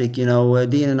fantastic. Dean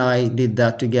and I did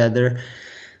that together.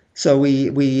 So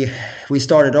we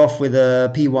started off with a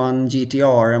P1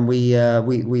 GTR, and we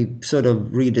sort of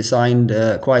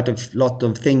redesigned quite a lot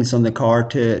of things on the car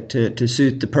to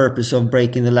suit the purpose of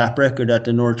breaking the lap record at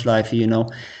the Nordschleife.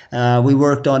 We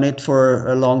worked on it for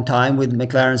a long time with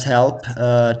McLaren's help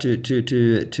to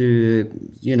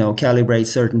calibrate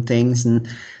certain things,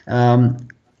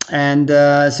 and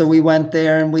so we went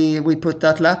there and we put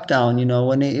that lap down,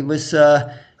 and it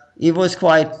was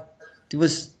quite it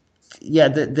was yeah,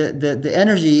 the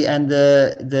energy and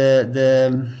the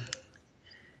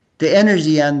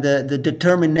energy and the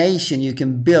determination you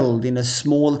can build in a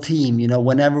small team,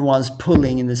 when everyone's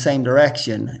pulling in the same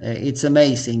direction, it's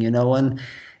amazing, and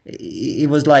it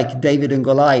was like David and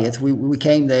Goliath. We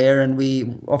came there, and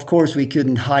of course we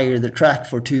couldn't hire the track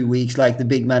for 2 weeks like the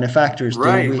big manufacturers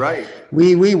do. Right.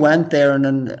 We went there on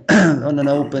an on an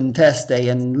open test day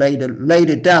and laid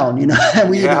it down.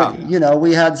 We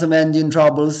had some engine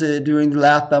troubles during the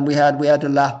lap, and we had to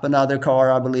lap another car,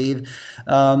 I believe.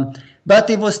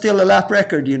 But it was still a lap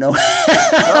record. Oh,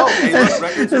 hey, look,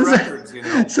 records are records,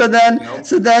 So then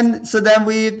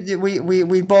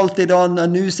we bolted on a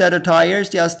new set of tires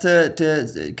just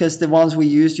because the ones we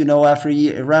used, after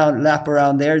a lap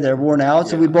around there, they're worn out.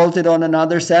 So we bolted on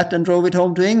another set and drove it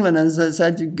home to England and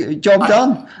said, job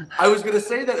done. I was going to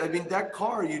say that. I mean, that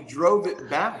car, you drove it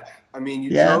back. I mean, you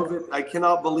drove it. I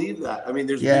cannot believe that. I mean,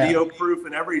 there's video proof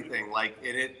and everything. Like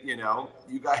you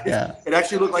guys. Yeah. It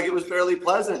actually looked like it was fairly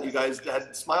pleasant. You guys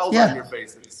had smiles on your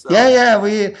faces. So. Yeah.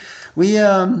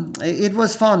 It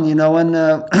was fun,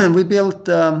 and we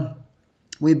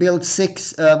built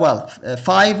six.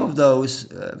 Five of those,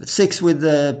 six with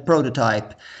the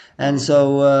prototype. And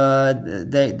so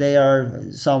they are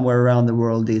somewhere around the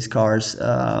world, these cars,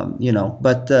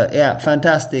 But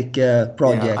fantastic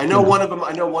project. Yeah. I know one of them.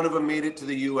 I know one of them made it to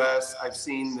the U.S. I've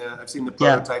seen the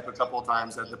prototype a couple of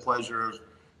times. Had the pleasure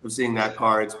of seeing that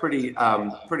car. It's pretty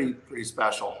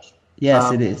special.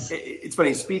 Yes, it is. It's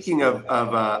funny. Speaking of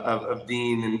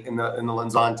Dean and the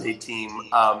Lanzante team,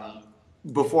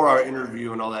 before our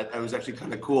interview and all that, it was actually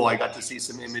kind of cool. I got to see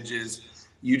some images.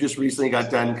 You just recently got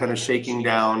done kind of shaking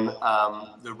down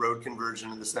the road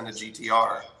conversion of the Senna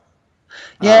GTR.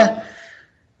 Yeah.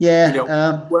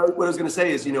 What I was going to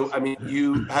say is, you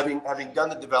having done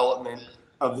the development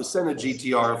of the Senna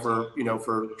GTR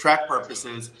for track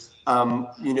purposes,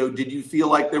 did you feel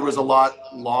like there was a lot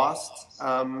lost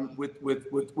with what's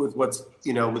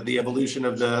with the evolution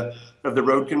of the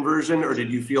road conversion, or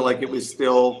did you feel like it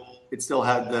still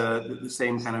had the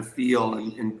same kind of feel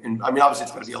and I mean, obviously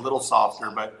it's going to be a little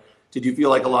softer, but did you feel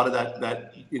like a lot of that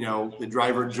the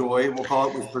driver joy, we'll call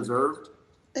it, was preserved?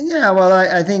 Yeah, well,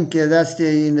 I think that's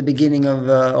in the beginning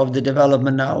of the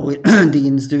development now.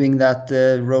 Dean's doing that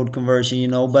road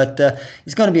conversion, but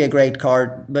it's going to be a great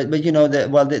car. But the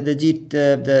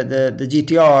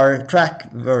GTR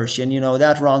track version,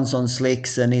 that runs on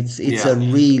slicks, and it's a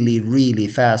really, really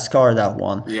fast car, that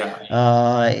one. Yeah.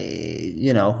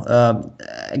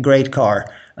 A great car.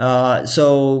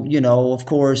 So, of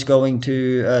course, going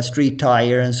to a street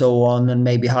tire and so on, and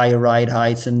maybe higher ride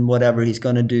heights and whatever he's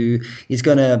going to do, he's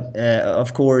going to,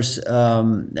 of course,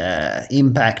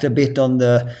 impact a bit on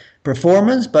the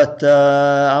performance. But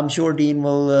I'm sure Dean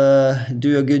will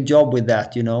do a good job with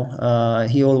that.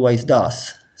 He always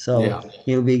does. So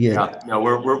he'll be good. Yeah. No,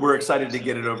 we're excited to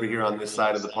get it over here on this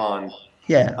side of the pond.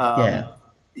 Yeah.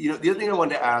 The other thing I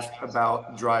wanted to ask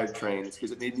about drivetrains,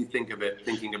 because it made me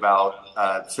thinking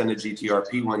about Senna GTR,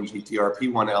 P1 GTR,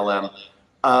 P1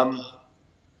 LM.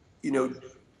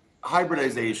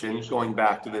 Hybridization, going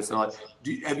back to this, and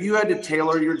have you had to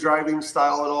tailor your driving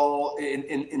style at all?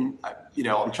 I'm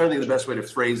trying to think of the best way to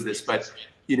phrase this, but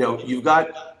you've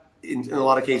got in a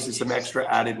lot of cases some extra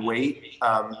added weight.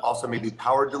 Also, maybe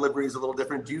power delivery is a little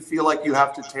different. Do you feel like you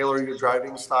have to tailor your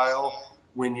driving style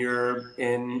when you're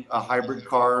in a hybrid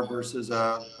car versus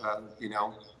a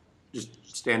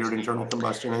just standard internal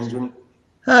combustion engine?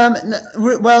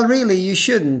 Well, really, you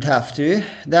shouldn't have to.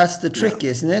 That's the trick,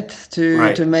 isn't it?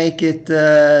 To make it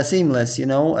seamless.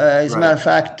 As a matter of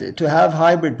fact, to have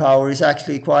hybrid power is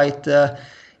actually quite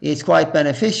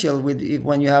beneficial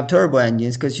when you have turbo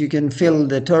engines, because you can fill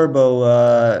the turbo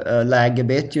lag a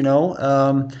bit.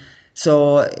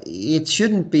 So it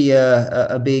shouldn't be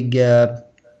a big.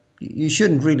 You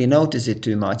shouldn't really notice it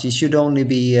too much. It should only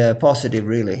be positive,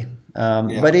 really.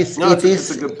 But it's a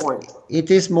good point. It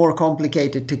is more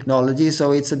complicated technology,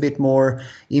 so it's a bit more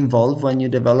involved when you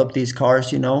develop these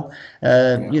cars. For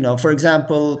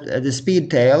example, the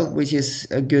Speedtail, which is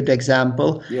a good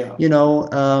example.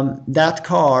 That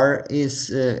car is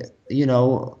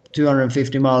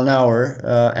 250 mile an hour,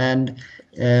 and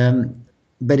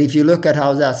but if you look at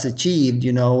how that's achieved,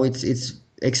 it's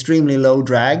extremely low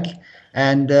drag,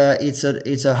 and it's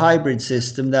a hybrid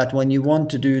system that when you want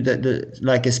to do the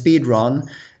like a speed run,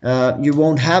 you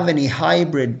won't have any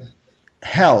hybrid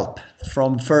help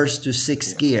from first to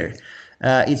sixth gear.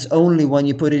 It's only when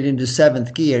you put it into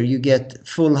seventh gear you get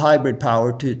full hybrid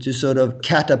power to sort of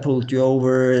catapult you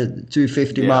over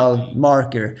 250-mile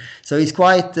marker. So it's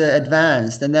quite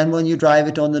advanced. And then when you drive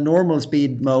it on the normal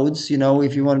speed modes,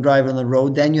 if you want to drive on the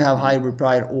road, then you have hybrid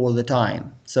power all the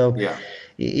time. So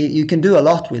you can do a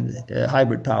lot with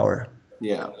hybrid power.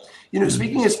 Yeah.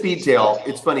 Speaking of Speedtail,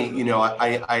 it's funny,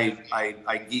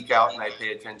 I geek out and I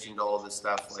pay attention to all this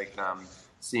stuff, like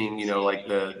seeing, like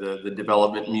the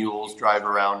development mules drive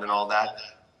around and all that.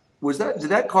 Did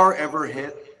that car ever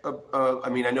hit? I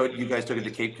mean, I know you guys took it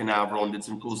to Cape Canaveral and did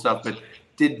some cool stuff, but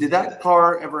did that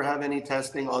car ever have any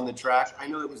testing on the track? I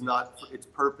know it was not its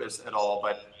purpose at all,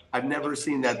 but I've never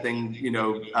seen that thing,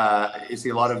 you see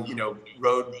a lot of,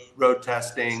 road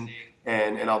testing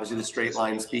and obviously the straight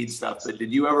line speed stuff. But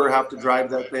did you ever have to drive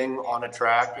that thing on a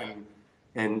track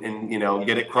and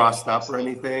get it crossed up or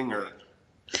anything? Or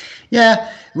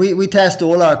yeah, we test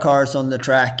all our cars on the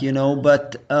track,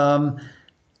 but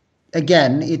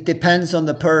again, it depends on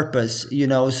the purpose,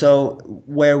 so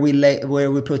where we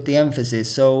put the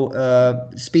emphasis. So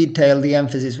Speedtail, the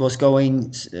emphasis was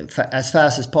going as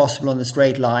fast as possible on the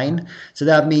straight line. So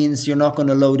that means you're not going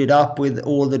to load it up with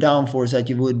all the downforce that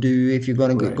you would do if you're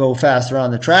going to go fast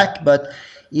around the track. But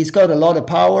it's got a lot of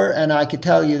power, and I could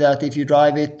tell you that if you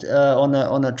drive it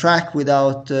on a track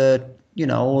without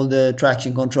all the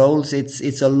traction controls,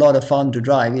 it's a lot of fun to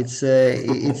drive. It's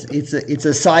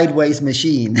a sideways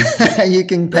machine. You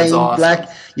can paint black.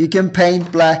 You can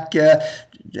paint black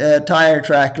tire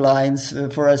track lines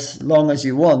for as long as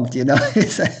you want. Yeah.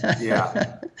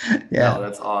 No,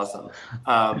 that's awesome.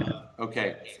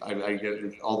 Okay, I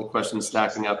get all the questions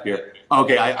stacking up here.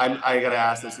 Okay, I got to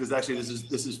ask this because actually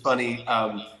this is funny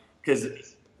because.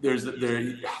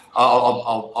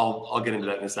 I'll get into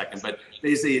that in a second, but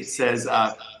basically it says,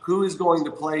 who is going to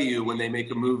play you when they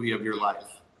make a movie of your life?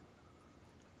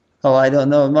 Oh, I don't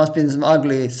know. It must be some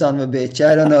ugly son of a bitch.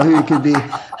 I don't know who it could be.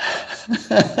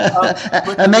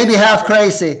 And maybe half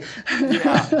crazy.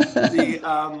 Yeah.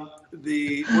 Well,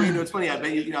 it's funny. I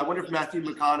bet I wonder if Matthew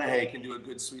McConaughey can do a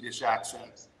good Swedish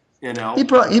accent. He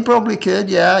probably could.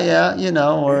 Yeah.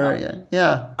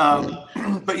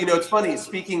 But it's funny.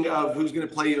 Speaking of who's going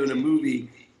to play you in a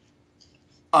movie,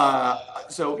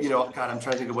 so God, I'm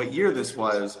trying to think of what year this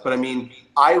was. But I mean,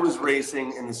 I was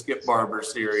racing in the Skip Barber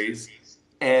series,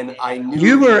 and I knew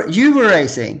you were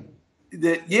racing.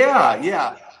 Yeah.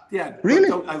 Really?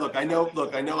 I know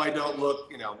I don't look.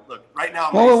 Look right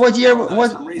now. What year?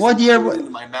 What year?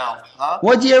 Into my mouth, huh?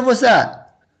 What year was that?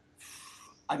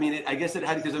 I mean, I guess it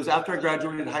had because it was after I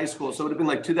graduated high school, so it would have been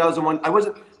like 2001. I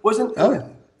wasn't.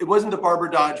 It wasn't the Barber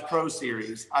Dodge Pro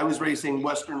Series. I was racing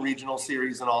Western Regional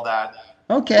Series and all that.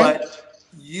 Okay. But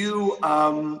you,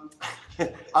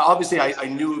 obviously, I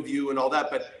knew of you and all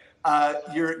that. But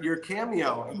your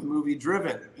cameo in the movie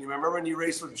Driven. You remember when you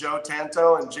raced with Joe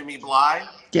Tanto and Jimmy Bly?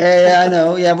 Yeah, I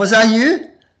know. Yeah, was that you?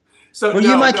 So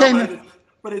you my cameo?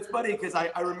 But it's funny because I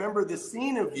remember the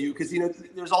scene of you because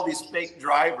there's all these fake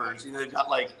drivers. They've got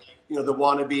like the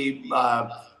wannabe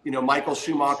Michael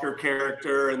Schumacher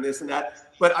character and this and that.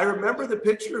 But I remember the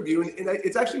picture of you, and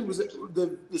it's actually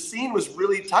the scene was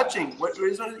really touching.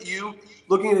 Wasn't it you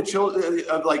looking at children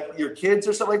like your kids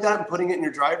or something like that and putting it in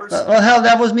your drivers? Well, hell,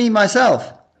 that was me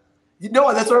myself.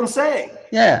 That's what I'm saying.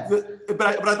 Yeah. But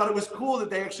I thought it was cool that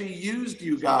they actually used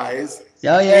you guys.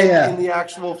 In the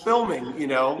actual filming,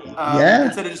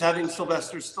 instead of just having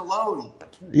Sylvester Stallone.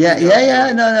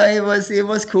 No, it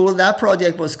was cool. That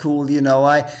project was cool. The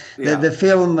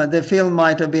film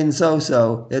might have been so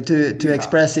to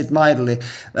express it mildly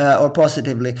or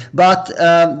positively. But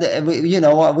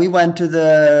we went to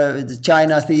the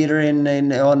China Theater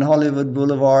on Hollywood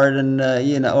Boulevard, and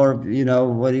what do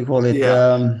you call it?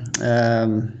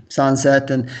 Sunset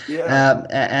and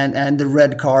the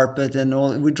red carpet and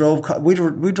all.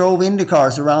 We drove Indy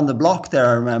cars around the block there.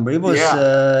 I remember it was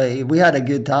we had a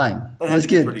good time. It was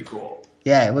good. Pretty cool.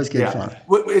 Yeah, it was good fun.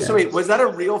 So wait, was that a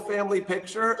real family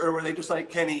picture, or were they just like,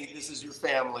 Kenny, this is your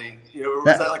family? Or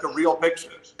was that like a real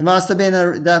picture? It must have been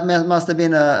that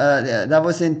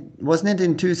wasn't it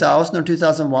in 2000 or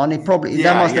 2001? It probably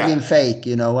that must have been fake.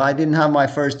 I didn't have my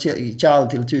first child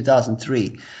till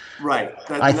 2003. Right.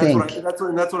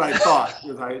 That's what I thought.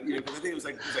 Because I think it was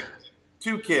like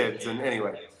 2 kids, and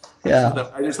anyway. Yeah.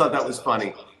 I just thought that was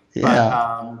funny.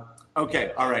 Yeah. But,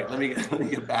 okay. All right. Let me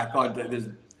get back on to. There's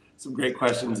some great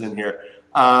questions in here.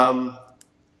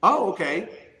 Okay.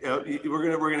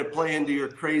 we're gonna play into your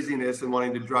craziness and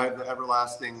wanting to drive the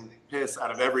everlasting piss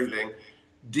out of everything.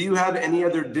 Do you have any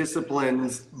other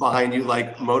disciplines behind you,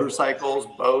 like motorcycles,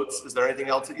 boats? Is there anything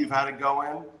else that you've had to go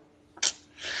in?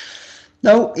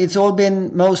 No, it's all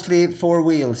been mostly four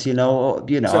wheels,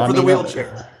 Except I for the mean,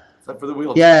 wheelchair. Except for the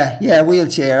wheelchair. yeah,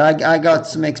 wheelchair. I got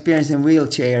some experience in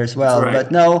wheelchair as That's well, right.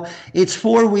 but no, it's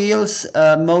four wheels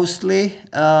mostly.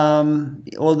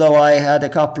 Although I had a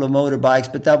couple of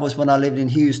motorbikes, but that was when I lived in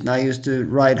Houston. I used to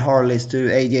ride Harleys to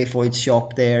AJ Foyt's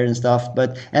shop there and stuff.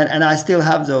 But and I still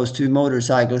have those two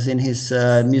motorcycles in his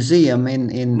museum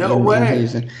No in way.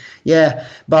 Houston. Yeah,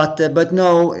 but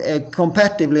no,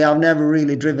 competitively, I've never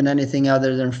really driven anything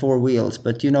other than four wheels.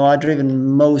 But I've driven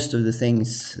most of the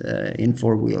things in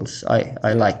four wheels.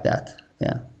 I Yeah. like that.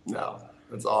 Yeah. No,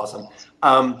 that's awesome.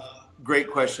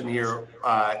 Great question here,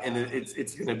 and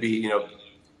it's going to be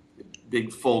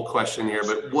big full question here.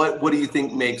 But what do you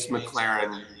think makes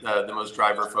McLaren the most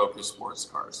driver focused sports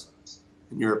cars,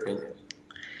 in your opinion?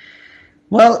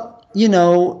 Well,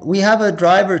 we have a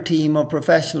driver team of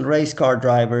professional race car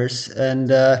drivers, and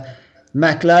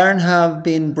McLaren have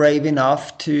been brave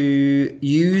enough to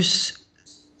use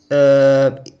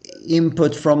uh,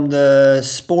 input from the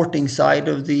sporting side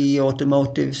of the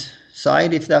automotive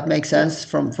side, if that makes Yeah, sense,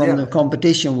 from yeah, the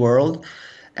competition world,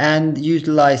 and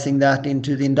utilizing that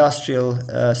into the industrial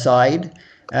side.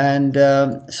 And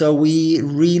so we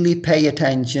really pay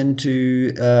attention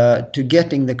to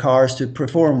getting the cars to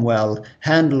perform well,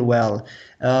 handle well,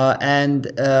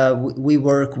 and we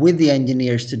work with the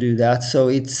engineers to do that. So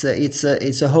it's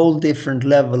a whole different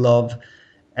level of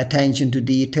attention to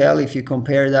detail if you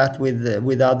compare that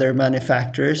with other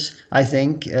manufacturers. I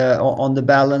think on the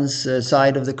balance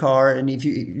side of the car, and if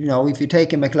you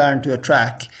take a McLaren to a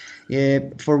track,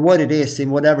 for what it is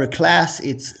in whatever class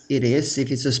it is, if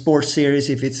it's a sports series,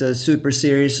 if it's a super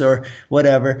series or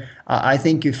whatever, I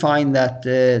think you find that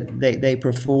they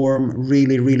perform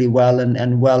really really well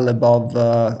and well above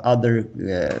other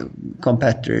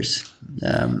competitors.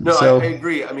 No, I So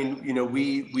agree. I mean,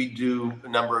 we do a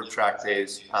number of track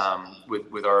days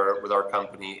with our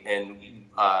company, and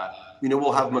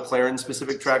we'll have McLaren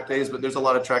specific track days, but there's a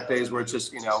lot of track days where it's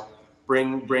just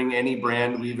bring any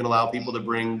brand. We even allow people to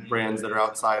bring brands that are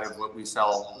outside of what we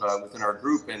sell within our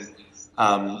group, and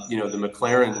the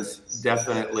McLarens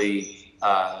definitely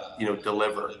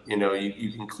deliver.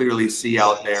 You can clearly see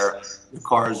out there the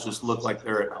cars just look like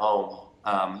they're at home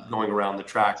going around the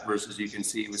track versus you can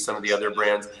see with some of the other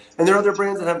brands. And there are other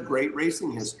brands that have great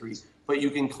racing history, but you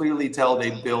can clearly tell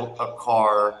they built a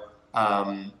car. I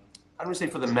don't want to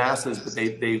say for the masses, but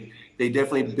they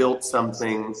definitely built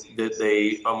something that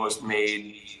they almost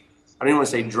made. I don't even want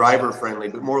to say driver friendly,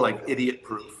 but more like idiot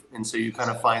proof. And so you kind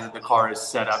of find that the car is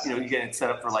set up. Again, it's set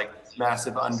up for like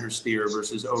massive understeer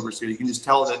versus oversteer. You can just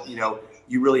tell that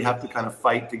you really have to kind of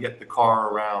fight to get the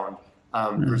car around.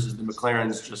 Versus the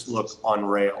McLarens just look on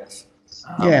rails.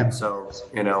 yeah, So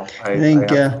I I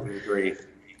think absolutely agree.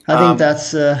 I think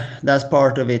that's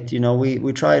part of it.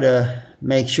 We try to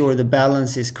make sure the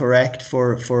balance is correct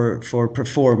for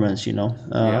performance.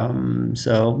 Yeah,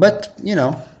 So, but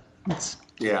it's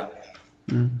yeah.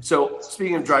 So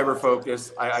speaking of driver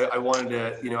focus, I wanted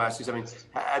to ask you something.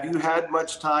 Have you had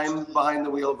much time behind the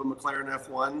wheel of a McLaren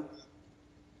F1?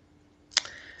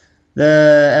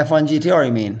 the F1 GTR,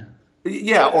 you mean?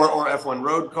 Yeah, or F1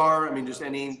 road car. I mean, just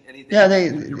Yeah,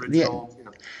 anything, the original.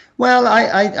 well,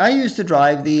 I used to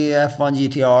drive the F1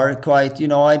 GTR quite,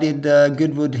 I did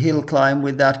Goodwood Hill climb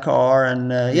with that car, and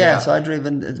yeah, Yeah, so I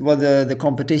driven well the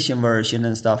competition version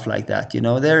and stuff like that.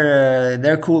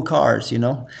 They're cool cars.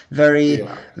 Very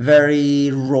yeah, very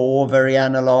raw, very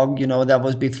analog. That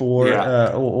was before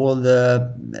yeah, all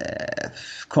the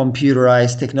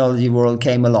computerized technology world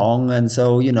came along, and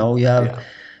so you have yeah.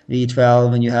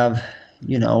 V12 and you have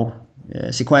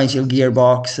sequential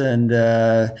gearbox and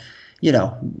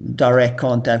direct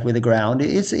contact with the ground.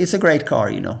 It's a great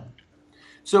car.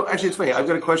 So actually, it's funny. I've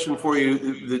got a question for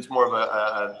you that's more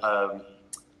of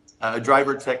a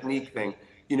driver technique thing.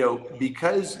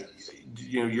 Because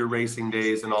your racing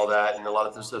days and all that, and a lot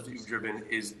of the stuff that you've driven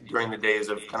is during the days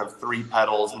of kind of three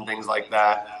pedals and things like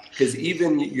that. Because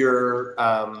even your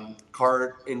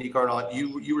IndyCar and all that,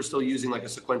 you were still using like a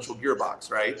sequential gearbox,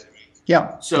 right?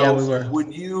 Yeah, we So were.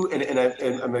 would you, and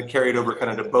I'm going to carry it over kind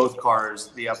of to both cars,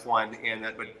 the F1 and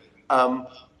that, but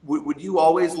would you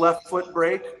always left foot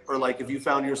brake? Or like if you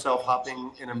found yourself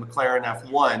hopping in a McLaren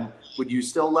F1, would you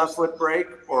still left foot brake?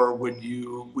 Or would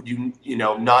you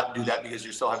not do that because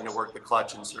you're still having to work the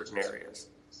clutch in certain areas?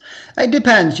 It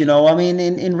depends, you know. I mean,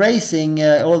 in racing,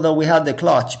 although we had the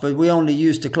clutch, but we only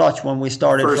used the clutch when we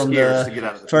started First from gears the to get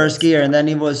out of the first pits. gear, Yeah. and then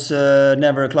it was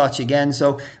never a clutch again.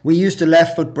 So we used the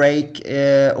left foot brake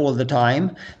all the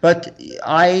time. But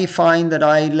I find that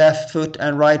I left foot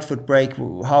and right foot brake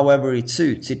however it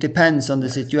suits. It depends on the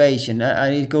Yes. situation,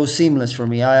 and it goes seamless for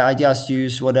me. I just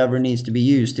use whatever needs to be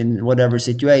used in whatever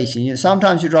situation. You know,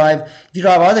 sometimes if you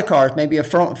drive other cars, maybe a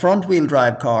front wheel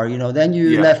drive car, you know, then you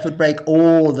Yeah. left foot brake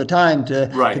all the time to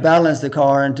Right. balance the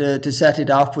car and to set it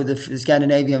up with a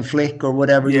Scandinavian flick or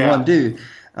whatever you want Yeah. to do.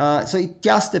 So it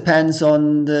just depends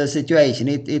on the situation.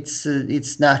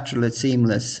 It's natural, it's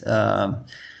seamless.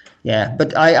 Yeah,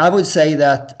 but I would say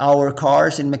that our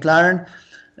cars in McLaren,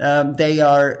 they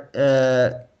are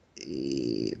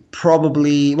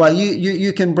probably, well,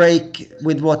 you can brake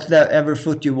with whatever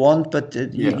foot you want, but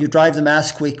Yeah. you drive them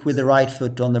as quick with the right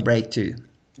foot on the brake too.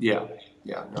 Yeah.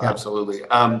 Yeah. No, Yeah. absolutely.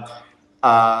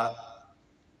 Uh,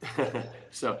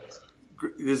 so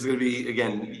this is going to be,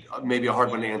 again, maybe a hard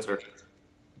one to answer.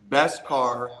 Best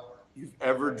car you've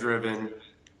ever driven,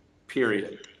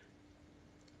 period.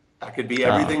 That could be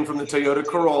Uh, everything from the Toyota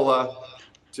Corolla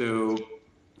to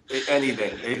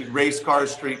anything. A race car,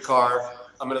 street car.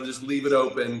 I'm going to just leave it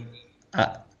open. I,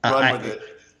 Run I, with it.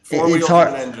 Four it's wheels and hard.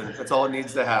 an engine. That's all it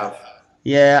needs to have.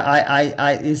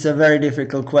 Yeah, it's a very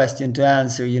difficult question to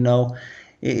answer, you know.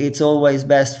 It's always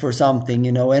best for something,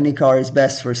 you know. Any car is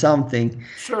best for something.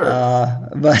 Sure.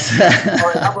 But All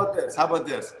right. How about this? How about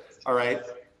this? All right.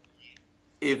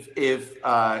 If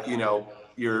you know,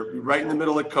 you're right in the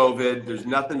middle of COVID, there's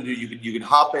nothing to do. You could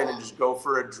hop in and just go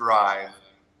for a drive.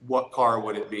 What car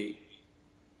would it be?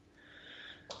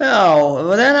 Oh,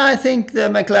 well, then I think the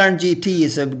McLaren GT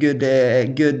is a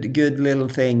good little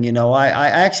thing. You know, I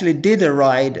actually did a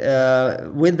ride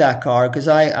with that car because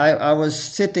I was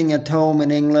sitting at home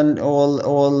in England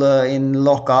all in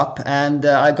lockup, and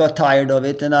I got tired of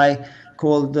it, and I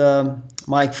called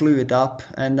Mike Fluid up,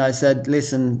 and I said,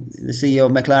 listen, the CEO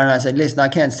of McLaren, I said, listen, I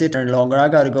can't sit there any longer. I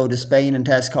got to go to Spain and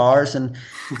test cars, and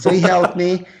so he helped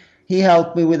me. He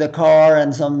helped me with a car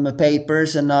and some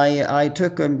papers, and I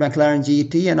took a McLaren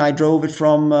GT and I drove it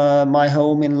from my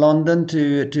home in London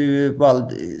to well,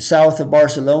 south of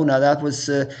Barcelona. That was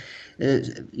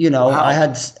you know, Wow. I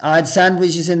had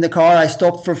sandwiches in the car. I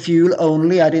stopped for fuel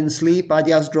only. I didn't sleep. I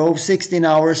just drove 16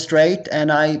 hours straight,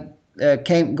 and I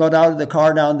got out of the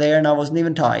car down there, and I wasn't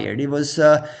even tired. It was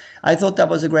I thought that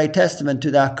was a great testament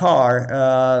to that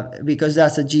car because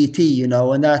that's a GT, you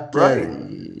know, and that Right.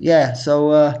 yeah.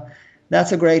 So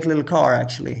that's a great little car,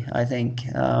 actually, I think.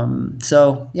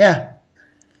 So yeah,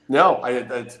 No,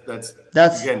 that's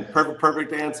that's again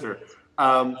perfect answer.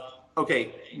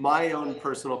 Okay, my own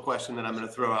personal question that I'm going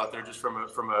to throw out there, just from a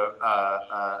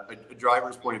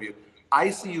driver's point of view. I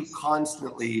see you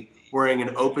constantly wearing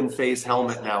an open face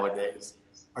helmet nowadays.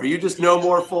 Are you just no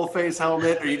more full face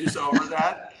helmet? Are you just over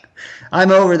that?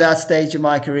 I'm over that stage of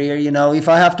my career. You know, if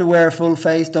I have to wear a full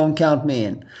face, don't count me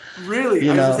in. Really,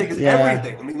 You I was just know, saying, because yeah,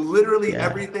 everything. I mean, literally yeah.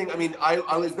 everything. I mean,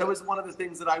 I was that was one of the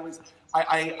things that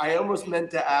I almost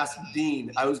meant to ask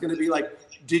Dean. I was going to be like,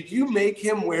 did you make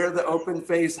him wear the open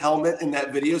face helmet in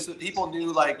that video so that people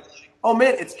knew, like, oh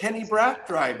man, it's Kenny Brack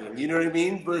driving. You know what I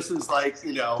mean? Versus like,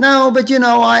 you know, No, but you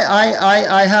know,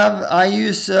 I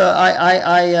use,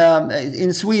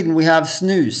 in Sweden we have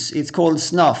snus. It's called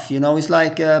snuff. You know, it's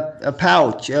like a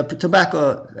pouch, a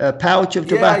pouch of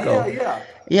yeah, yeah, tobacco. yeah.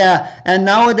 Yeah, and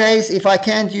nowadays, if I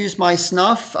can't use my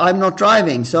snuff, I'm not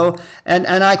driving. So, and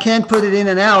I can't put it in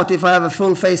and out if I have a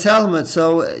full face helmet.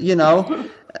 So, you know,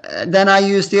 then I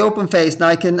use the open face,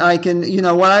 and you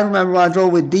know, what I remember when I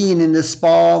drove with Dean in the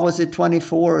spa, was it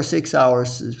 24 or 6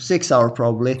 hours? 6 hours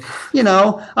probably. You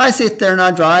know, I sit there and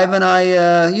I drive, and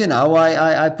you know,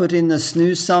 I put in the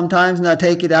snooze sometimes, and I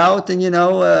take it out, and you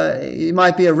know, it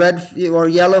might be a red or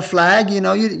yellow flag. You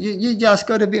know, you just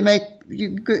got to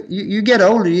you get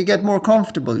older, you get more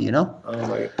comfortable, you know.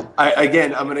 Oh my!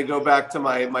 Again, I'm going to go back to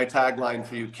my tagline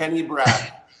for you, Kenny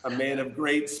Brack, a man of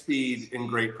great speed and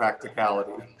great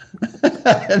practicality.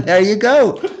 There you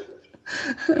go.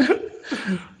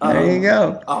 There you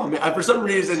go. Oh man, for some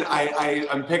reason,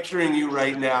 I'm picturing you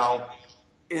right now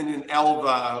in an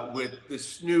Elva with the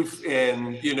snoof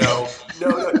in, you know,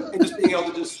 and just being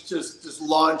able to just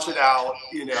launch it out,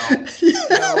 you know,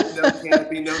 no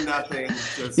canopy, no nothing,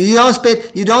 just. You don't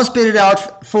spit it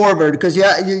out forward because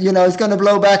you know it's going to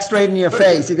blow back straight in your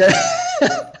face. You got.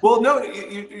 Well, no,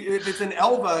 if it's an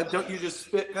Elva, don't you just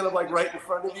spit kind of like right in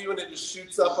front of you and it just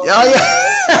shoots up over Oh your yeah.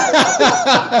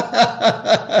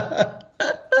 head?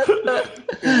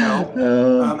 You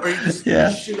know, or you just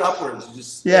Yeah. shoot upwards, you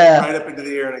just spit Yeah. right up into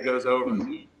the air and it goes over.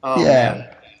 Oh Yeah.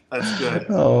 man, That's good.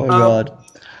 Oh Um, God.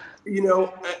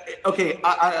 Okay.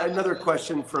 Another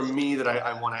question from me that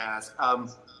I want to ask. I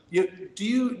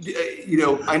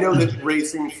know that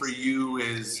racing for you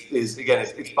is again,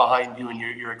 it's behind you, and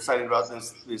you're excited about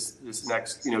this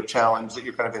next challenge that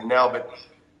you're kind of in now. But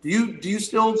do you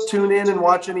still tune in and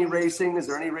watch any racing? Is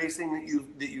there any racing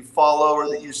that you follow or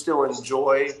that you still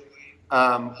enjoy,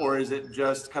 or is it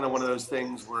just kind of one of those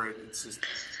things where it's just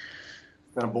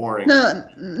kind of boring? No,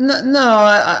 no, no.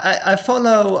 I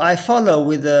follow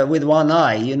with one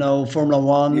eye. Formula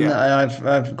One. Yeah.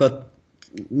 I've got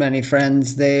many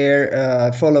friends there.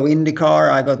 I follow IndyCar.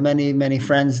 I got many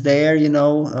friends there.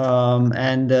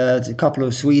 And a couple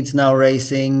of Swedes now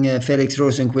racing. Felix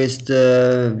Rosenqvist.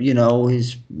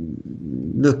 He's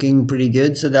looking pretty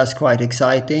good, so that's quite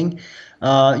exciting.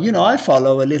 I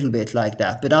follow a little bit like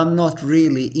that, but I'm not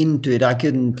really into it. I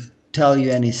couldn't tell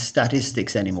you any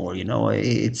statistics anymore.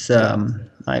 It's Yeah.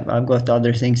 I've got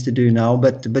other things to do now.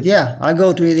 But yeah, I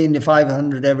go to the Indy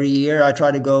 500 every year. I try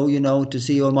to go, to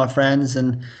see all my friends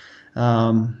and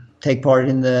take part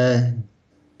in the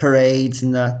parades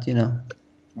and that.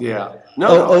 Yeah. No,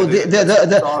 Oh, no, oh, the the that's the that's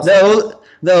the, the awesome. old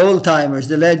the old timers,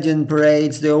 the legend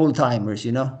parades, the old timers.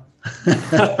 You know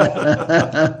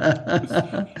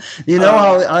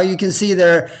um, how you can see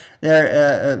their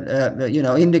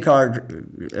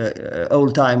IndyCar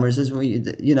old timers is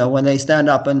when they stand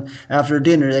up and after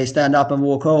dinner they stand up and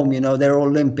walk home. They're all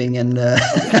limping and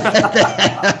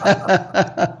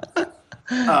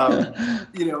um,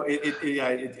 yeah,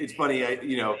 it's funny.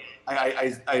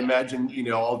 I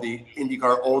imagine, all the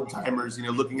IndyCar old timers,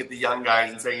 looking at the young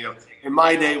guys and saying, in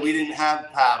my day, we didn't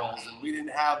have paddles and we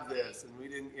didn't have this and we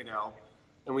didn't,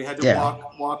 and we had to yeah,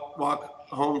 walk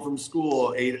home from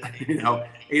school 8 hours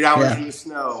in yeah. the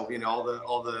snow, all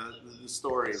the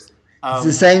stories. It's the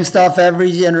Um, same stuff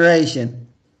every generation.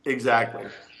 exactly.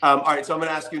 All right. So I'm going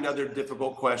to ask you another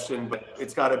difficult question, but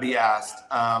it's got to be asked.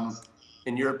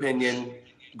 In your opinion,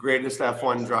 greatest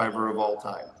F1 driver of all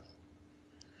time?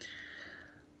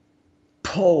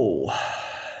 Oh,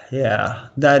 yeah,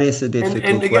 that is a And difficult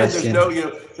again, there's question.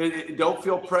 no, don't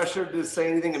feel pressured to say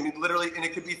anything. I mean, literally, and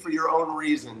it could be for your own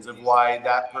reasons of why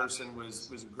that person was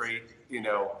great,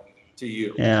 to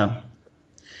you. Yeah.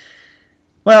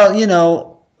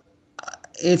 Well,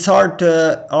 it's hard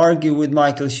to argue with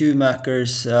Michael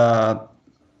Schumacher's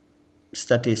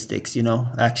statistics,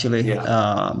 actually.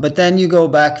 Yeah. But then you go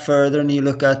back further and you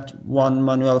look at Juan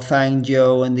Manuel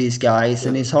Fangio and these guys,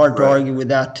 and Yeah. it's hard to Right. argue with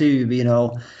that too.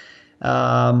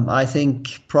 I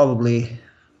think probably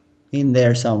in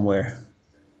there somewhere.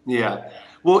 Yeah.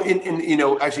 Well,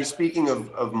 actually, speaking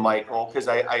of Michael, because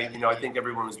I think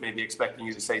everyone was maybe expecting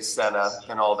you to say Senna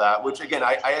and all that, which again,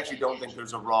 I actually don't think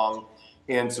there's a wrong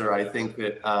answer. I think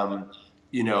that,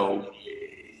 you know,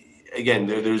 again,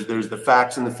 there's the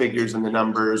facts and the figures and the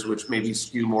numbers, which maybe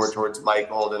skew more towards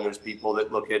Michael. Then there's people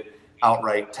that look at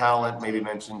outright talent, maybe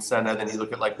mention Senna. Then you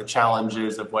look at like the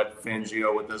challenges of what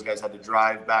Fangio, what those guys had to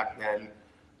drive back then.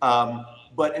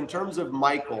 But in terms of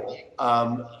Michael,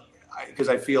 because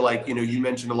I feel like you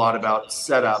mentioned a lot about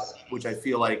setup, which I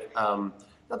feel like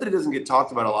not that it doesn't get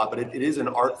talked about a lot, but it is an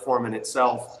art form in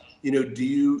itself. Do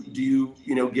you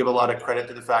give a lot of credit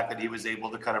to the fact that he was able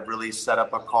to kind of really set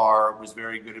up a car, was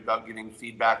very good about giving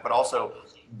feedback, but also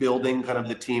building kind of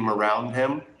the team around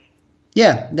him?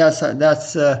 Yeah, that's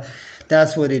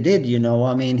what he did.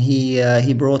 I mean,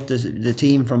 he brought the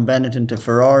team from Benetton to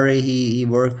Ferrari. He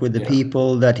worked with the Yeah.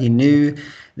 people that he knew.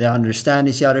 They understand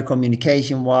each other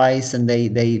communication wise, and they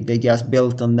just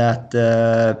built on that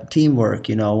teamwork.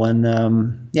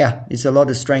 And yeah, it's a lot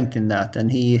of strength in that, and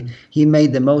he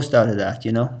made the most out of that.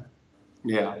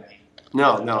 Yeah.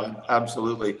 No, no,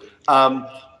 absolutely. Um,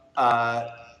 uh,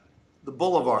 the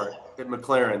Boulevard at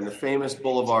McLaren, the famous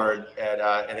Boulevard at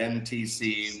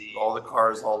NTC, all the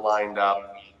cars all lined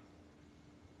up.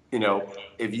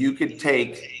 If you could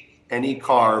take any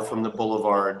car from the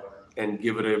Boulevard and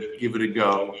give it a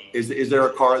go, is there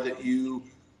a car that you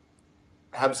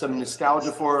have some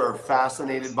nostalgia for or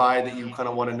fascinated by that you kind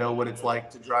of want to know what it's like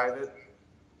to drive it?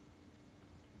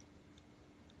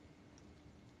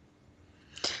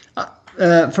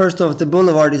 First off, the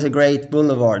boulevard is a great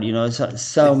boulevard.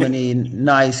 So many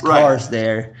nice Right. cars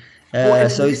there. Well,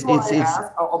 and So the it's reason why it's I it's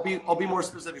ask, I'll be more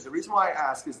specific. The reason why I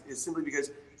ask is simply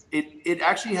because it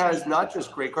actually has not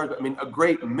just great cars, but I mean a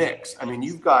great mix. I mean,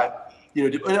 you've got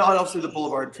and obviously the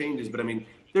Boulevard changes, but I mean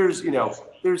there's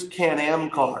Can-Am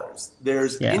cars,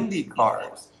 there's yeah, Indy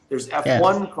cars, there's yeah.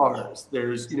 F1 cars,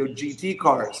 there's GT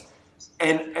cars,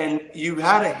 and you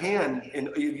had a hand in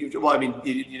well, I mean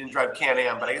you didn't drive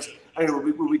Can-Am, but I guess I don't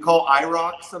know, would we call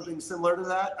IROC something similar to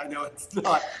that? I know it's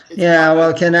not. It's Yeah, not well,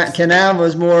 a, Can-Am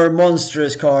was more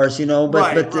monstrous cars, right, but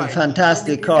right. But I mean,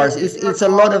 fantastic cars. is there a It's a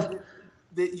lot car of.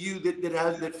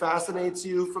 that fascinates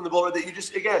you from the Boulder that you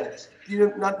just, again,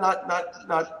 not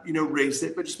race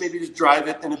it, but just maybe just drive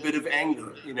it in a bit of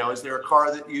anger? Is there a car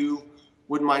that you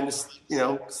wouldn't mind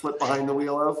to slip behind the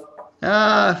wheel of?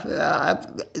 I'll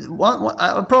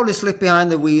probably slip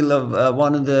behind the wheel of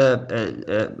one of the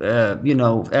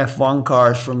F1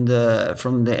 cars from the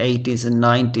 80s and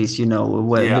 90s.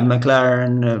 Where the Yeah,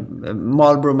 McLaren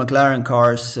Marlboro McLaren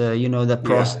cars. That yeah,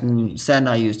 Prost and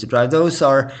Senna used to drive. Those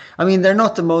are, I mean, they're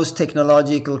not the most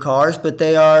technological cars, but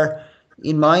they are,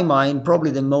 in my mind,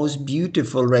 probably the most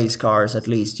beautiful race cars. At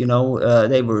least, they were oh,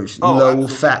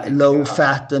 absolutely, low yeah,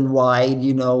 fat and wide,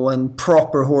 and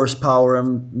proper horsepower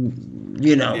and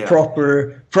yeah,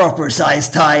 proper size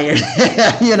tire.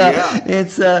 yeah,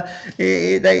 It's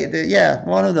yeah,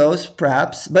 one of those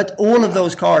perhaps. But all of yeah.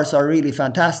 those cars are really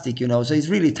fantastic. So it's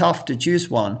really tough to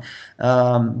choose one.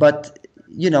 But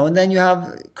and then you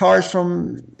have cars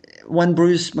from when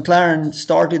Bruce McLaren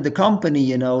started the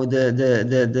company,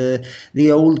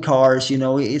 the old cars,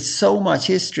 it's so much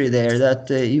history there that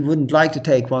you wouldn't like to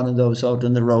take one of those out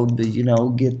on the road, but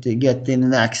get in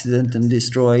an accident and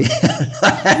destroy.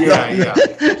 Yeah, yeah, yeah,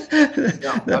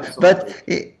 absolutely. But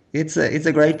it's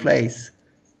a great place.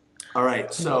 All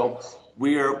right, so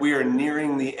we are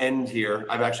nearing the end here.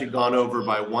 I've actually gone over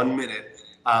by 1 minute,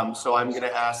 so I'm going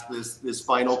to ask this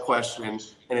final question,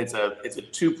 and it's a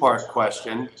two-part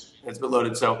question. It's a bit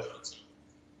loaded. So,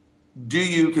 do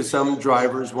you? Because some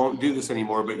drivers won't do this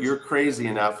anymore, but you're crazy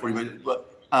enough. Will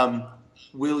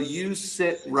you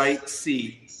sit right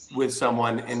seat with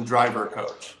someone in driver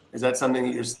coach? Is that something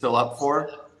that you're still up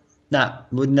for? Nah,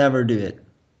 would never do it.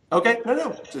 Okay,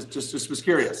 no, just was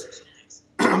curious.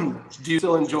 Do you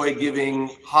still enjoy giving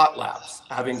hot laps,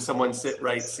 having someone sit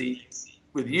right seat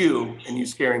with you and you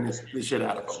scaring the shit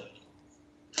out of them?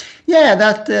 Yeah,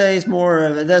 that is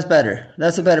more. That's better.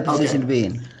 That's a better position Okay. to be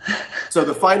in. So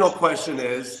the final question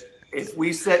is, if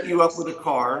we set you up with a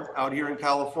car out here in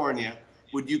California,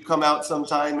 would you come out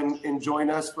sometime and join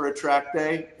us for a track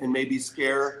day and maybe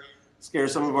scare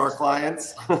some of our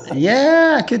clients?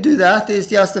 Yeah, I could do that. It's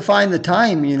just to find the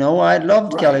time. I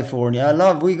loved Right.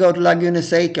 California. We go to Laguna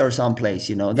Seca or someplace.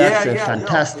 That's Yeah, a yeah, no. There's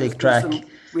fantastic there's track. some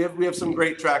we have some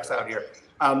great tracks out here.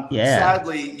 Yeah.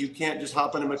 Sadly, you can't just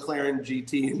hop in a McLaren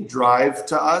GT and drive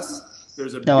to us.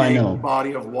 There's a No, I big know.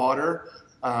 body of water.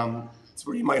 It's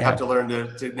where you might have Yeah. to learn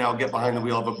to now get behind the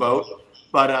wheel of a boat.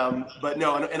 But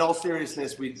no, in all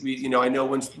seriousness, we I know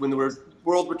when the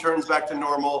world returns back to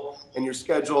normal and your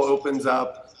schedule opens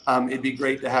up, it'd be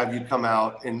great to have you come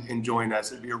out and join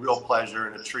us. It'd be a real pleasure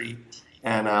and a treat.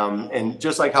 And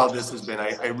just like how this has been,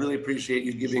 I really appreciate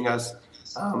you giving us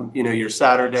your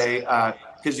Saturday,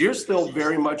 because you're still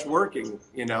very much working.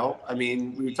 I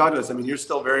mean, we talked about this. I mean, you're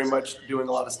still very much doing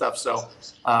a lot of stuff. So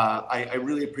I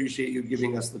really appreciate you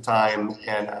giving us the time,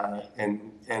 and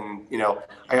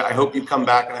I hope you come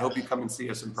back, and I hope you come and see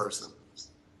us in person.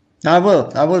 I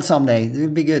will. I will someday. It will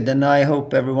be good. And I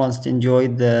hope everyone's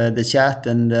enjoyed the chat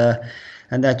and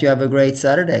that you have a great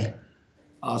Saturday.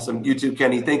 Awesome. You too,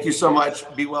 Kenny. Thank you so much.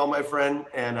 Be well, my friend,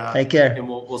 and Take care.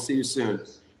 we'll see you soon.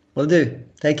 Will do.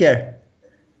 Take care.